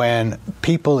when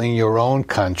people in your own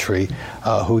country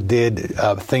who did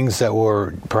things that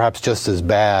were perhaps just as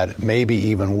bad, maybe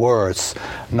even worse,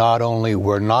 not only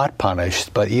were not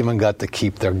punished, but even got to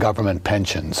keep their government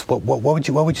pensions. What would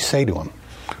you say to him?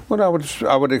 Well,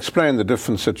 I would explain the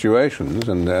different situations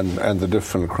and the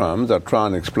different crimes. I'd try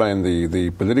and explain the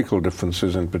political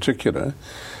differences in particular.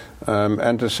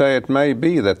 And to say it may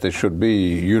be that there should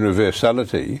be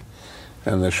universality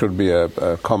and there should be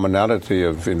a commonality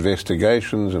of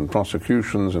investigations and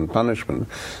prosecutions and punishment.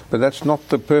 But that's not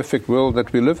the perfect world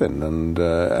that we live in, and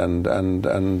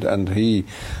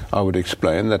I would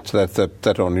explain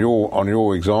that on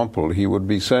your example, he would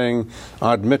be saying,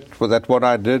 I admit that what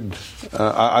I did,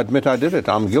 I admit I did it.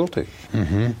 I'm guilty,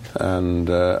 and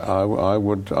I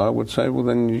would say, well,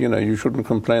 then you shouldn't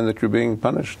complain that you're being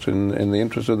punished in the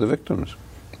interest of the victims.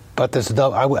 But there's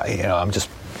I'm just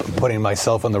putting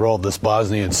myself in the role of this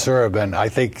Bosnian Serb, and I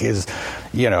think the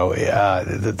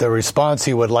response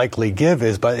he would likely give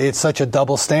is, but it's such a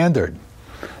double standard.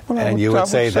 Well, and you would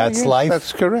say that's yes, life?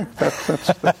 That's correct. That's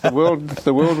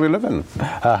the world we live in.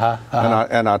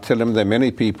 And I tell him there are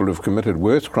many people who've committed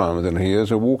worse crimes than he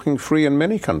is are walking free in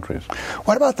many countries.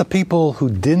 What about the people who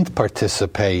didn't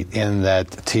participate in that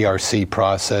TRC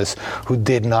process, who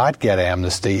did not get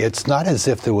amnesty? It's not as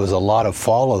if there was a lot of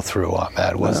follow-through on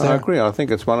that, was there? I agree. I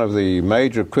think it's one of the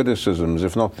major criticisms,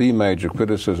 if not the major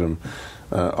criticism,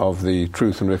 of the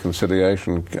Truth and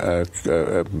Reconciliation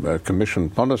Commission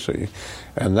policy,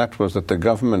 and that was that the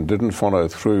government didn't follow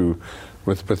through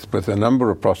with a number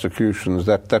of prosecutions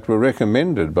that were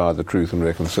recommended by the Truth and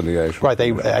Reconciliation. Right.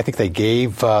 I think they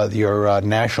gave your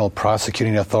National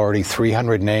Prosecuting Authority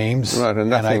 300 names. Right,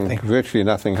 and virtually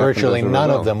nothing. Virtually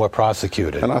none of them were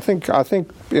prosecuted. And I think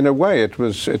in a way it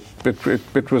was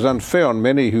unfair on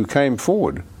many who came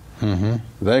forward.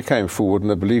 They came forward in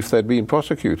the belief they'd been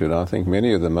prosecuted. I think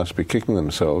many of them must be kicking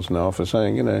themselves now for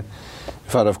saying,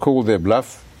 if I'd have called their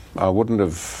bluff, I wouldn't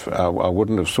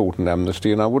have sought an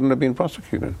amnesty and I wouldn't have been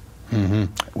prosecuted.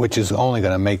 Which is only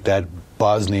going to make that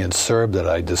Bosnian Serb that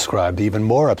I described even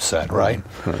more upset, right?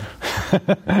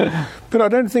 But I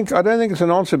don't think it's an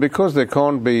answer, because there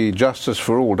can't be justice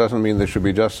for all. Doesn't mean there should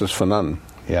be justice for none.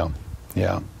 Yeah.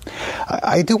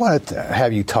 I do want to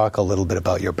have you talk a little bit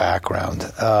about your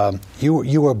background.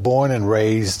 You were born and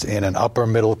raised in an upper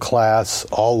middle class,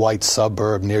 all-white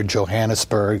suburb near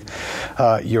Johannesburg.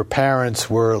 Your parents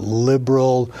were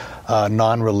liberal,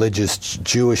 non-religious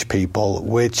Jewish people,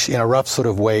 which in a rough sort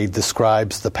of way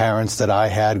describes the parents that I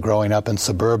had growing up in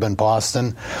suburban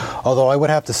Boston. Although I would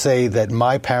have to say that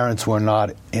my parents were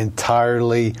not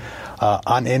entirely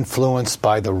uninfluenced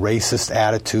by the racist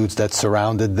attitudes that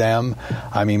surrounded them.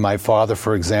 I mean, my father,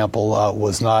 for example,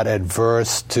 was not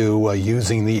adverse to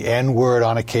using the N-word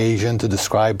on occasion to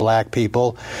describe black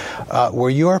people.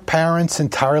 Were your parents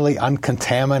entirely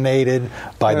uncontaminated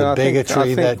by the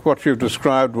bigotry I think what you've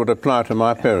described would apply to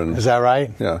my parents. Is that right?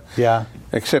 Yeah.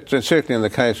 Except certainly in the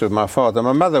case of my father.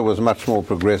 My mother was much more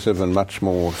progressive and much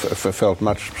more felt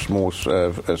much more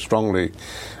strongly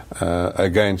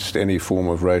against any form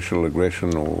of racial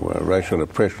aggression or racial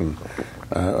oppression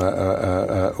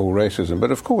or racism.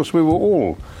 But of course, we're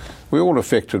all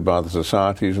affected by the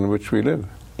societies in which we live,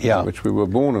 in which we were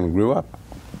born and grew up.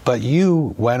 But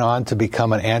you went on to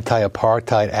become an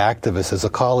anti-apartheid activist as a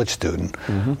college student.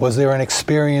 Was there an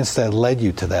experience that led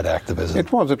you to that activism?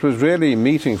 It was. It was really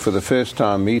for the first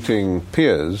time, meeting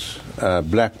peers,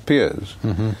 black peers,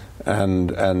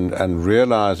 and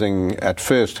realizing at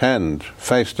first hand,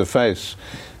 face to face,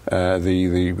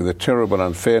 the terrible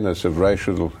unfairness of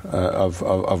racial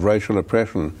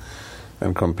oppression,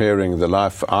 and comparing the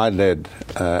life I led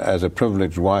as a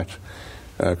privileged white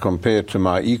compared to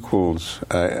my equals'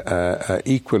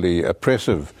 equally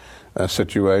oppressive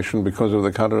situation because of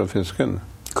the color of his skin.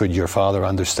 Could your father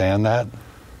understand that?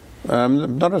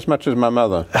 Not as much as my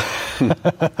mother.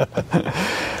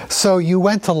 So you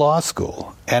went to law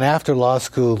school, and after law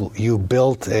school you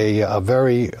built a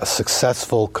very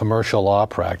successful commercial law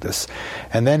practice.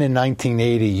 And then in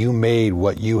 1980 you made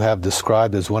what you have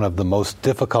described as one of the most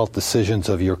difficult decisions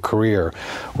of your career,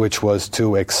 which was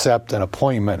to accept an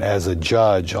appointment as a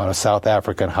judge on a South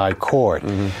African high court,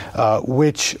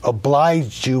 which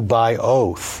obliged you by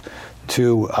oath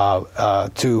to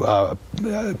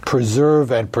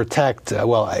preserve and protect,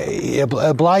 it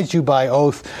obliged you by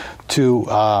oath to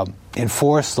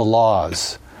enforce the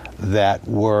laws that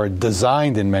were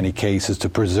designed in many cases to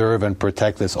preserve and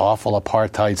protect this awful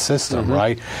apartheid system,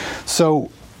 right? So,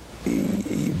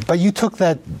 but you took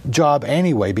that job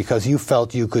anyway because you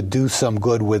felt you could do some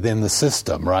good within the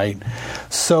system, right?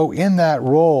 So in that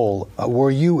role,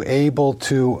 were you able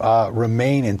to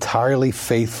remain entirely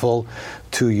faithful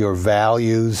to your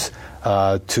values,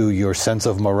 to your sense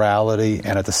of morality,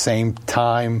 and at the same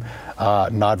time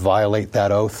not violate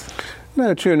that oath?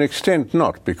 No, to an extent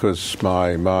not, because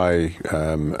my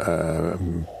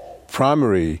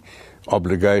primary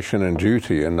obligation and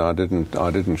duty, and I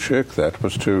didn't shirk that,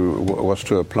 was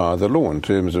to apply the law in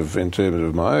terms of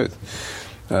my oath.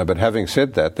 But having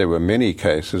said that, there were many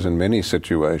cases and many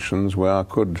situations where I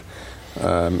could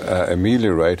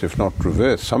ameliorate, if not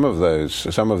reverse, some of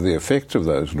the effects of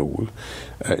those laws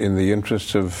in the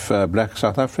interests of black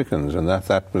South Africans, and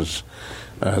that was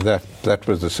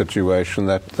the situation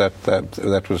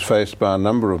that was faced by a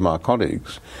number of my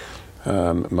colleagues.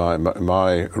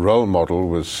 My role model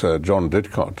was John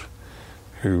Didcot,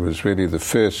 who was really the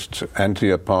first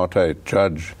anti-apartheid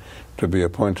judge to be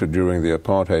appointed during the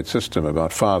apartheid system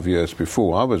about 5 years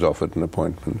before I was offered an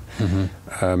appointment.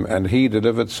 And he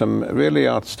delivered some really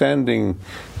outstanding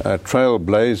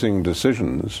trailblazing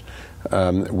decisions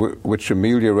which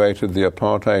ameliorated the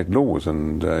apartheid laws.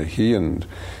 And he and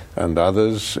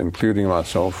others, including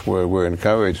myself, were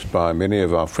encouraged by many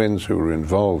of our friends who were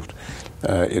involved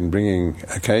in bringing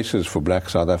cases for black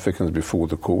South Africans before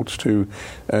the courts to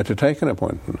take an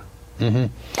appointment.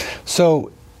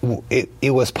 So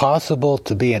it was possible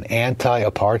to be an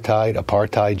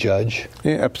apartheid judge?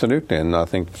 Yeah, absolutely, and I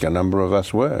think a number of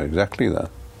us were exactly that.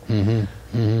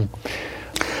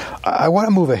 I want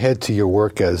to move ahead to your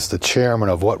work as the chairman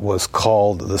of what was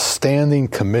called the Standing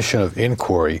Commission of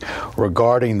Inquiry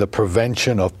regarding the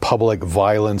prevention of public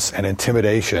violence and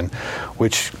intimidation,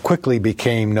 which quickly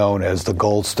became known as the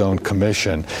Goldstone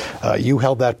Commission. You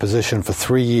held that position for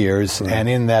 3 years, and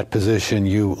in that position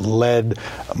you led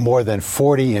more than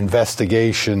 40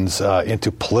 investigations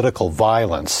into political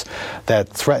violence that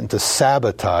threatened to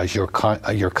sabotage your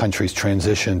country's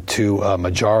transition to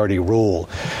majority rule.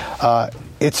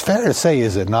 It's fair to say,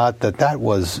 is it not, that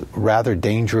was rather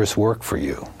dangerous work for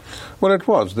you? Well, it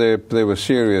was. There were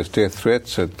serious death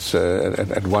threats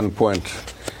at one point.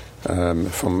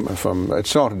 It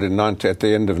started at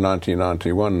the end of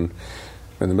 1991.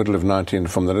 From the middle of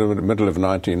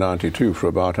 1992, for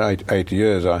about eight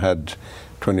years, I had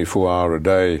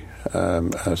 24-hour-a-day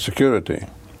security.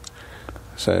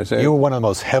 So you were one of the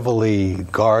most heavily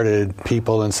guarded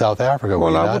people in South Africa.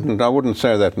 Well, I wouldn't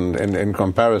say that in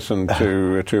comparison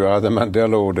to either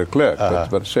Mandela or de Klerk,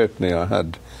 but certainly I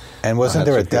had. And wasn't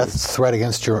there a death threat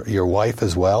against your wife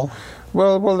as well?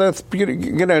 Well, that's,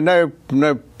 no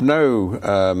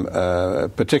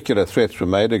particular threats were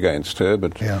made against her,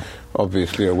 but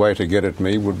obviously a way to get at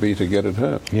me would be to get at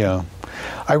her. Yeah.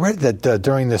 I read that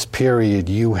during this period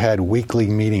you had weekly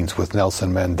meetings with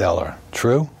Nelson Mandela.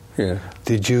 True? Yeah.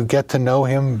 Did you get to know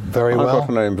him very well? I got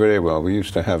to know him very well. We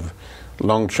used to have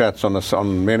long chats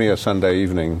on many a Sunday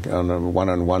evening on a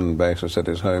one-on-one basis at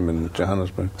his home in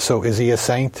Johannesburg. So is he a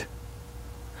saint?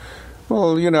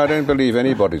 Well, I don't believe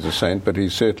anybody's a saint, but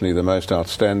he's certainly by far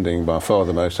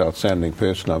the most outstanding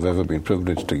person I've ever been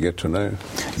privileged to get to know.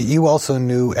 You also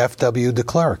knew F.W. de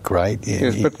Klerk, right?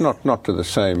 Yes, but not to the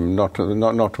same, not with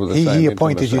the same. He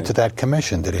appointed you to that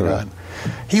commission, did he not?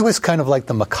 He was kind of like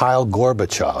the Mikhail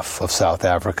Gorbachev of South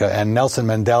Africa, and Nelson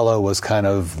Mandela was kind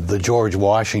of the George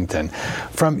Washington.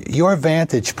 From your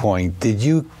vantage point, did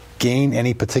you gain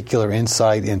any particular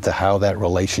insight into how that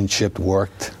relationship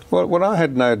worked? Well, I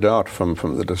had no doubt from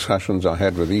the discussions I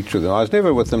had with each of them. I was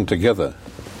never with them together.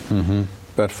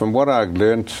 But from what I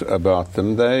learnt about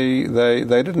them, they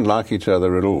didn't like each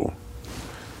other at all.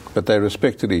 But they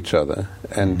respected each other.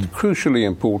 And crucially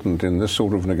important in this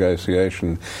sort of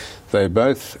negotiation, they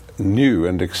both knew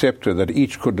and accepted that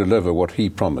each could deliver what he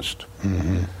promised.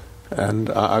 And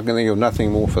I can think of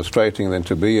nothing more frustrating than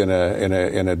to be in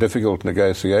a difficult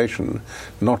negotiation,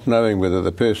 not knowing whether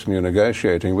the person you're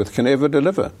negotiating with can ever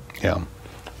deliver. Yeah.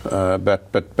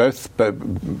 But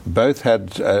both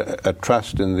had a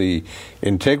trust in the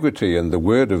integrity and the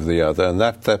word of the other, and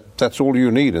that's all you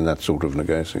need in that sort of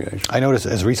negotiation. I noticed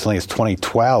as recently as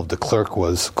 2012, de Klerk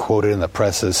was quoted in the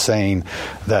press as saying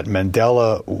that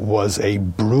Mandela was a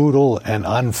brutal and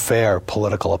unfair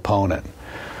political opponent.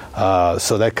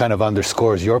 So that kind of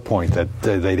underscores your point that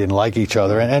they didn't like each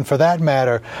other. And for that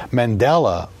matter,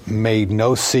 Mandela made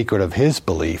no secret of his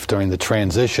belief during the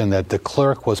transition that de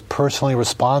Klerk was personally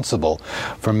responsible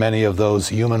for many of those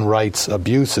human rights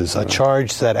abuses, a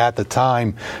charge that at the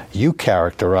time you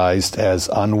characterized as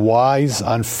unwise,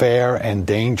 unfair, and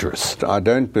dangerous. I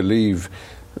don't believe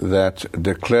that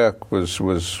de Klerk was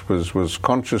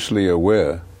consciously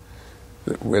aware.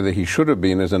 Whether he should have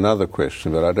been is another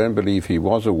question, but I don't believe he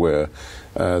was aware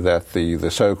that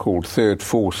the so-called third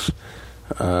force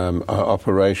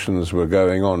operations were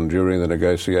going on during the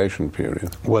negotiation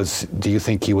period. Do you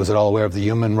think he was at all aware of the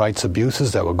human rights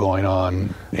abuses that were going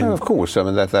on? No, of course. I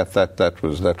mean that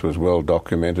was well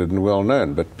documented and well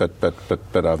known. But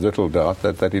I've little doubt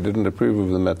that he didn't approve of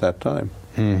them at that time.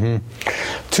 To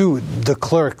de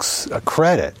Klerk's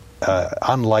credit,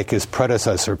 unlike his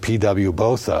predecessor, P.W.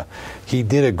 Botha, he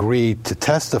did agree to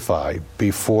testify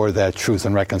before that Truth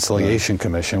and Reconciliation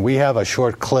Commission. We have a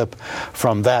short clip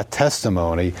from that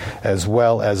testimony, as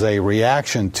well as a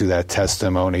reaction to that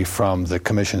testimony from the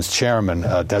Commission's chairman,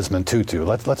 Desmond Tutu.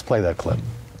 Let's play that clip.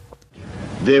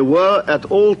 There were at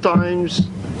all times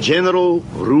general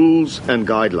rules and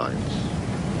guidelines.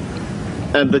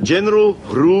 And the general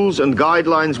rules and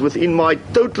guidelines within my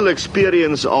total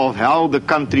experience of how the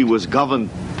country was governed,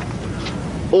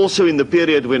 also in the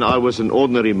period when I was an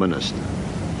ordinary minister,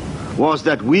 was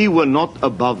that we were not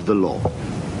above the law.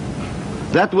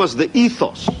 That was the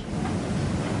ethos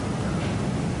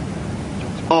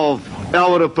of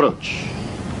our approach.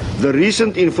 The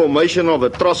recent information of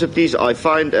atrocities I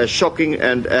find as shocking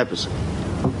and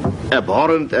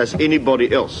abhorrent as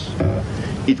anybody else.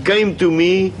 It came to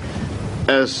me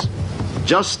as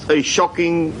just a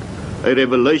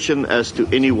revelation as to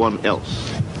anyone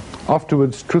else.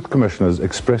 Afterwards, Truth Commissioners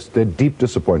expressed their deep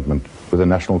disappointment with the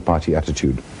National Party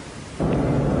attitude.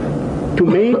 To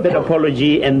make that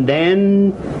apology and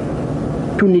then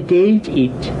to negate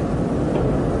it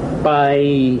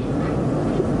by,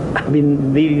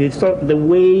 the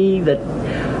way that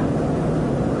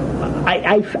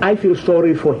I feel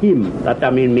sorry for him, that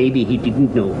maybe he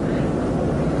didn't know.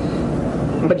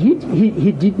 But he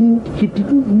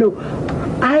didn't know.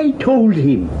 I told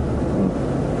him,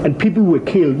 and people were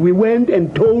killed. We went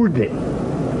and told them.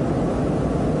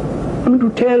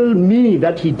 To tell me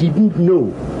that he didn't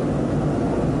know.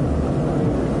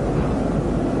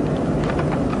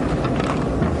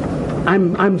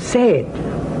 I'm sad.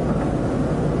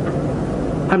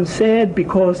 I'm sad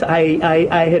because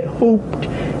I had hoped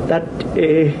that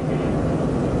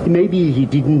maybe he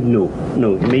didn't know.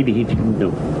 No, maybe he didn't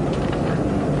know.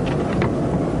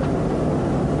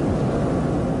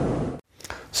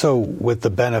 So, with the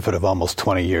benefit of almost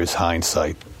 20 years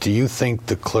hindsight, do you think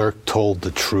de Klerk told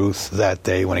the truth that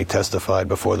day when he testified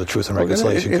before the Truth and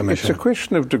Reconciliation Commission? It's a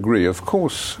question of degree. Of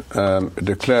course,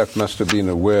 de Klerk must have been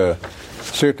aware,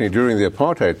 certainly during the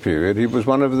apartheid period, he was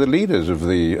one of the leaders of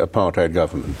the apartheid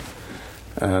government.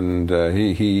 And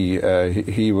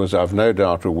he was, I've no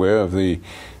doubt, aware of the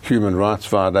human rights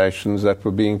violations that were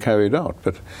being carried out.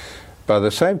 But by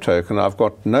the same token, I've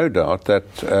got no doubt that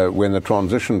when the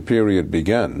transition period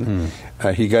began,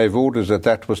 he gave orders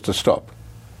that was to stop.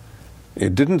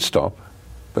 It didn't stop,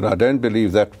 but I don't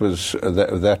believe that was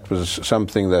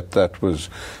something that was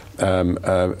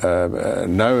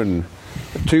known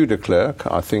to de Klerk.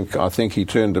 I think he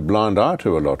turned a blind eye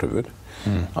to a lot of it.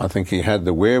 I think he had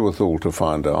the wherewithal to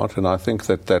find out, and I think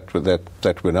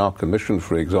that when our commission,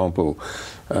 for example,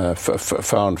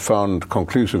 found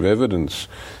conclusive evidence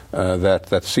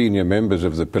that senior members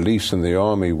of the police and the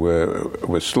army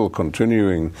were still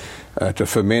continuing to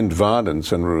foment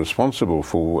violence and were responsible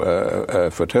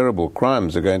for terrible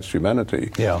crimes against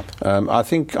humanity. Yeah. I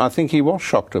think he was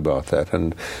shocked about that,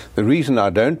 and the reason I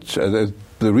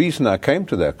came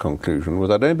to that conclusion was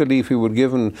I don't believe he would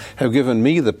have given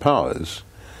me the powers,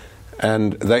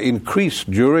 and they increased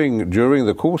during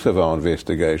the course of our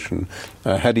investigation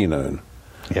had he known.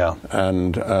 Yeah.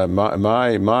 And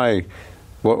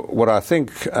what I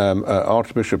think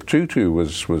Archbishop Tutu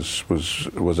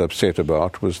was upset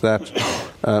about was that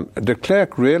de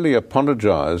Klerk really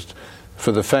apologized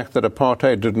for the fact that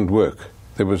apartheid didn't work.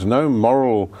 There was no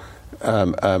moral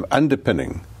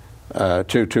underpinning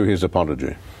to his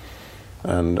apology.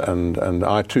 And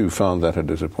I, too, found that a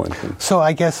disappointment. So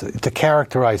I guess to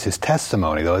characterize his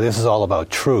testimony, though, this is all about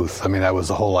truth. I mean, that was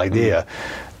the whole idea.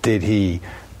 Did he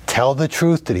tell the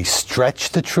truth? Did he stretch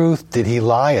the truth? Did he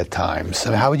lie at times? I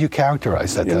mean, how would you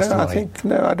characterize that testimony?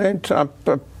 I don't.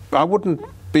 I wouldn't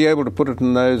be able to put it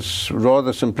in those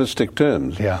rather simplistic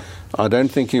terms. Yeah. I don't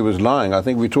think he was lying. I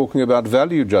think we're talking about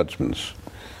value judgments.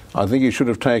 I think he should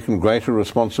have taken greater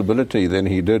responsibility than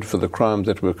he did for the crimes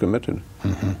that were committed.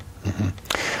 Mm-hmm.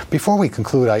 Mm-hmm. Before we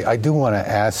conclude, I do want to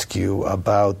ask you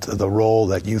about the role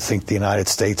that you think the United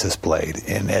States has played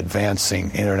in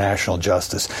advancing international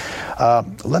justice.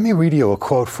 Let me read you a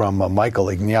quote from Michael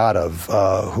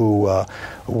Ignatov, who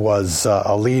was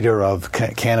a leader of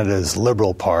Canada's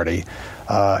Liberal Party.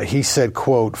 He said,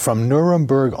 quote, "From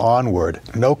Nuremberg onward,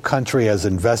 no country has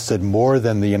invested more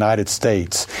than the United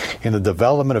States in the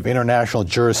development of international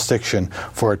jurisdiction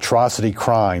for atrocity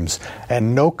crimes,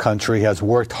 and no country has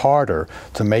worked harder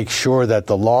to make sure that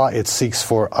the law it seeks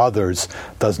for others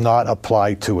does not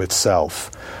apply to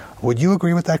itself." Would you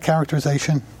agree with that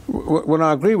characterization? Well,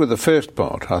 I agree with the first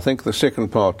part. I think the second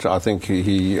part, I think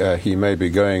he may be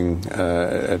going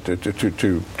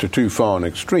to too far an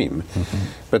extreme. Mm-hmm.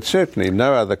 But certainly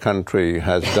no other country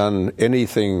has done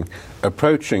anything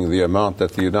approaching the amount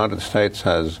that the United States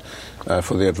has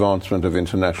for the advancement of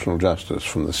international justice,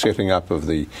 from the setting up of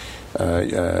the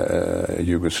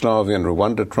Yugoslavian,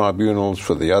 Rwanda tribunals,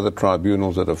 for the other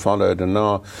tribunals that have followed, and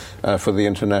now for the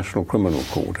International Criminal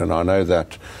Court. And I know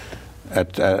that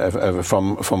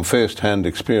from first-hand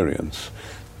experience.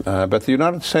 But the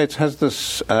United States has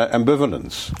this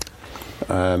ambivalence.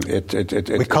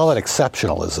 We call it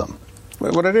exceptionalism.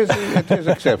 Well, it is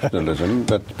exceptionalism,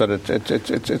 but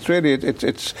it's really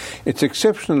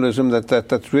exceptionalism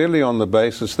that's really on the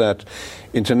basis that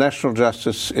international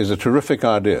justice is a terrific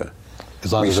idea.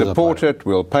 We support it,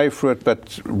 we'll pay for it,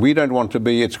 but we don't want to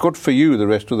be. It's good for you, the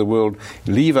rest of the world.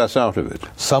 Leave us out of it.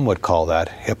 Some would call that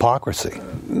hypocrisy.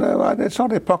 No, it's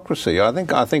not hypocrisy. I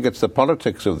think it's the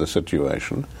politics of the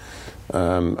situation,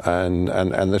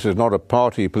 and this is not a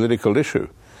party political issue.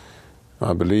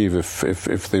 I believe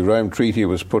if the Rome Treaty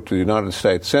was put to the United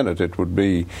States Senate, it would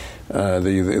be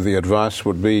the advice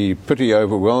would be pretty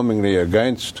overwhelmingly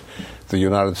against the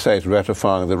United States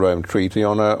ratifying the Rome Treaty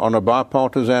on a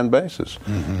bipartisan basis.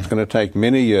 Mm-hmm. It's going to take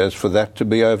many years for that to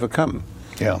be overcome.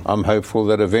 Yeah. I'm hopeful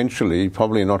that eventually,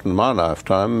 probably not in my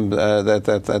lifetime,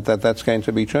 that's going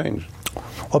to be changed.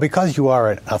 Well, because you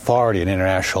are an authority in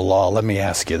international law, let me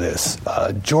ask you this.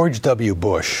 George W.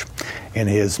 Bush, in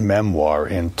his memoir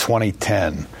in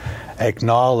 2010,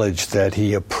 acknowledged that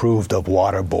he approved of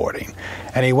waterboarding.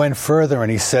 And he went further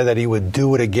and he said that he would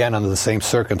do it again under the same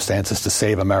circumstances to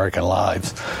save American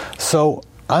lives. So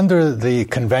under the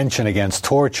Convention Against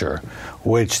Torture,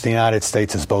 which the United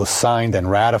States has both signed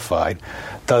and ratified,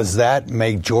 does that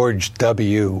make George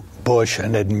W. Bush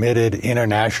an admitted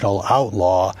international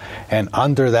outlaw? And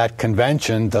under that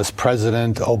convention, does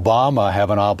President Obama have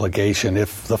an obligation,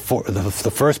 if the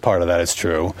first part of that is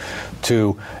true,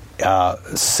 to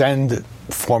send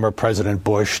former President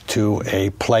Bush to a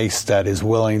place that is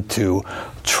willing to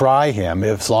try him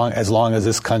as long as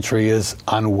this country is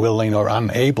unwilling or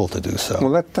unable to do so?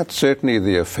 Well, that's certainly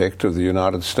the effect of the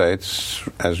United States,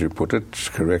 as you put it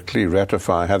correctly,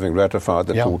 having ratified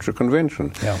the Torture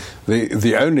Convention. Yeah.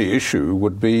 The only issue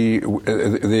would be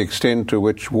the extent to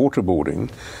which waterboarding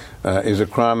is a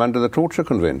crime under the Torture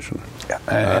Convention.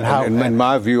 Yeah. In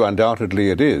my view,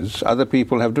 undoubtedly it is. Other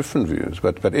people have different views.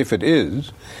 But if it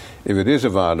is a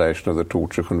violation of the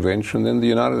Torture Convention, then the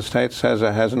United States has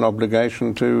an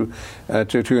obligation to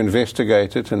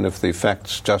investigate it, and if the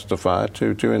facts justify it,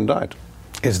 to indict.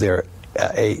 Is there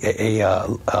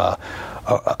a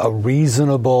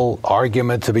reasonable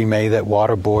argument to be made that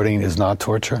waterboarding is not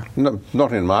torture? No,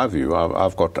 not in my view.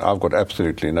 I've got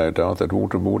absolutely no doubt that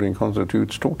waterboarding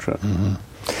constitutes torture. Mm-hmm.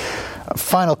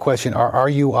 Final question: Are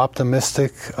you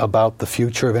optimistic about the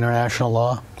future of international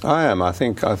law? I am. I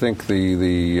think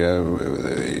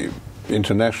the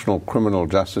international criminal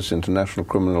justice, international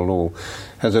criminal law,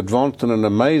 has advanced in an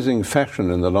amazing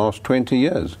fashion in the last 20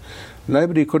 years.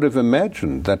 Nobody could have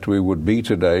imagined that we would be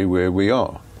today where we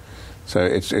are. So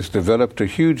it's developed a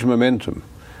huge momentum.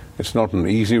 It's not an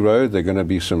easy road. There are going to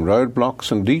be some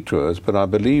roadblocks and detours, but I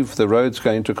believe the road's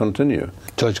going to continue.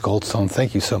 Judge Goldstone,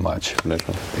 thank you so much.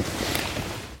 Pleasure.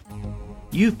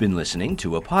 You've been listening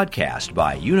to a podcast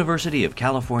by University of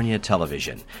California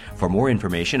Television. For more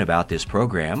information about this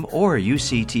program or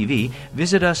UCTV,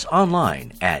 visit us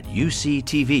online at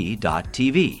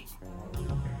uctv.tv.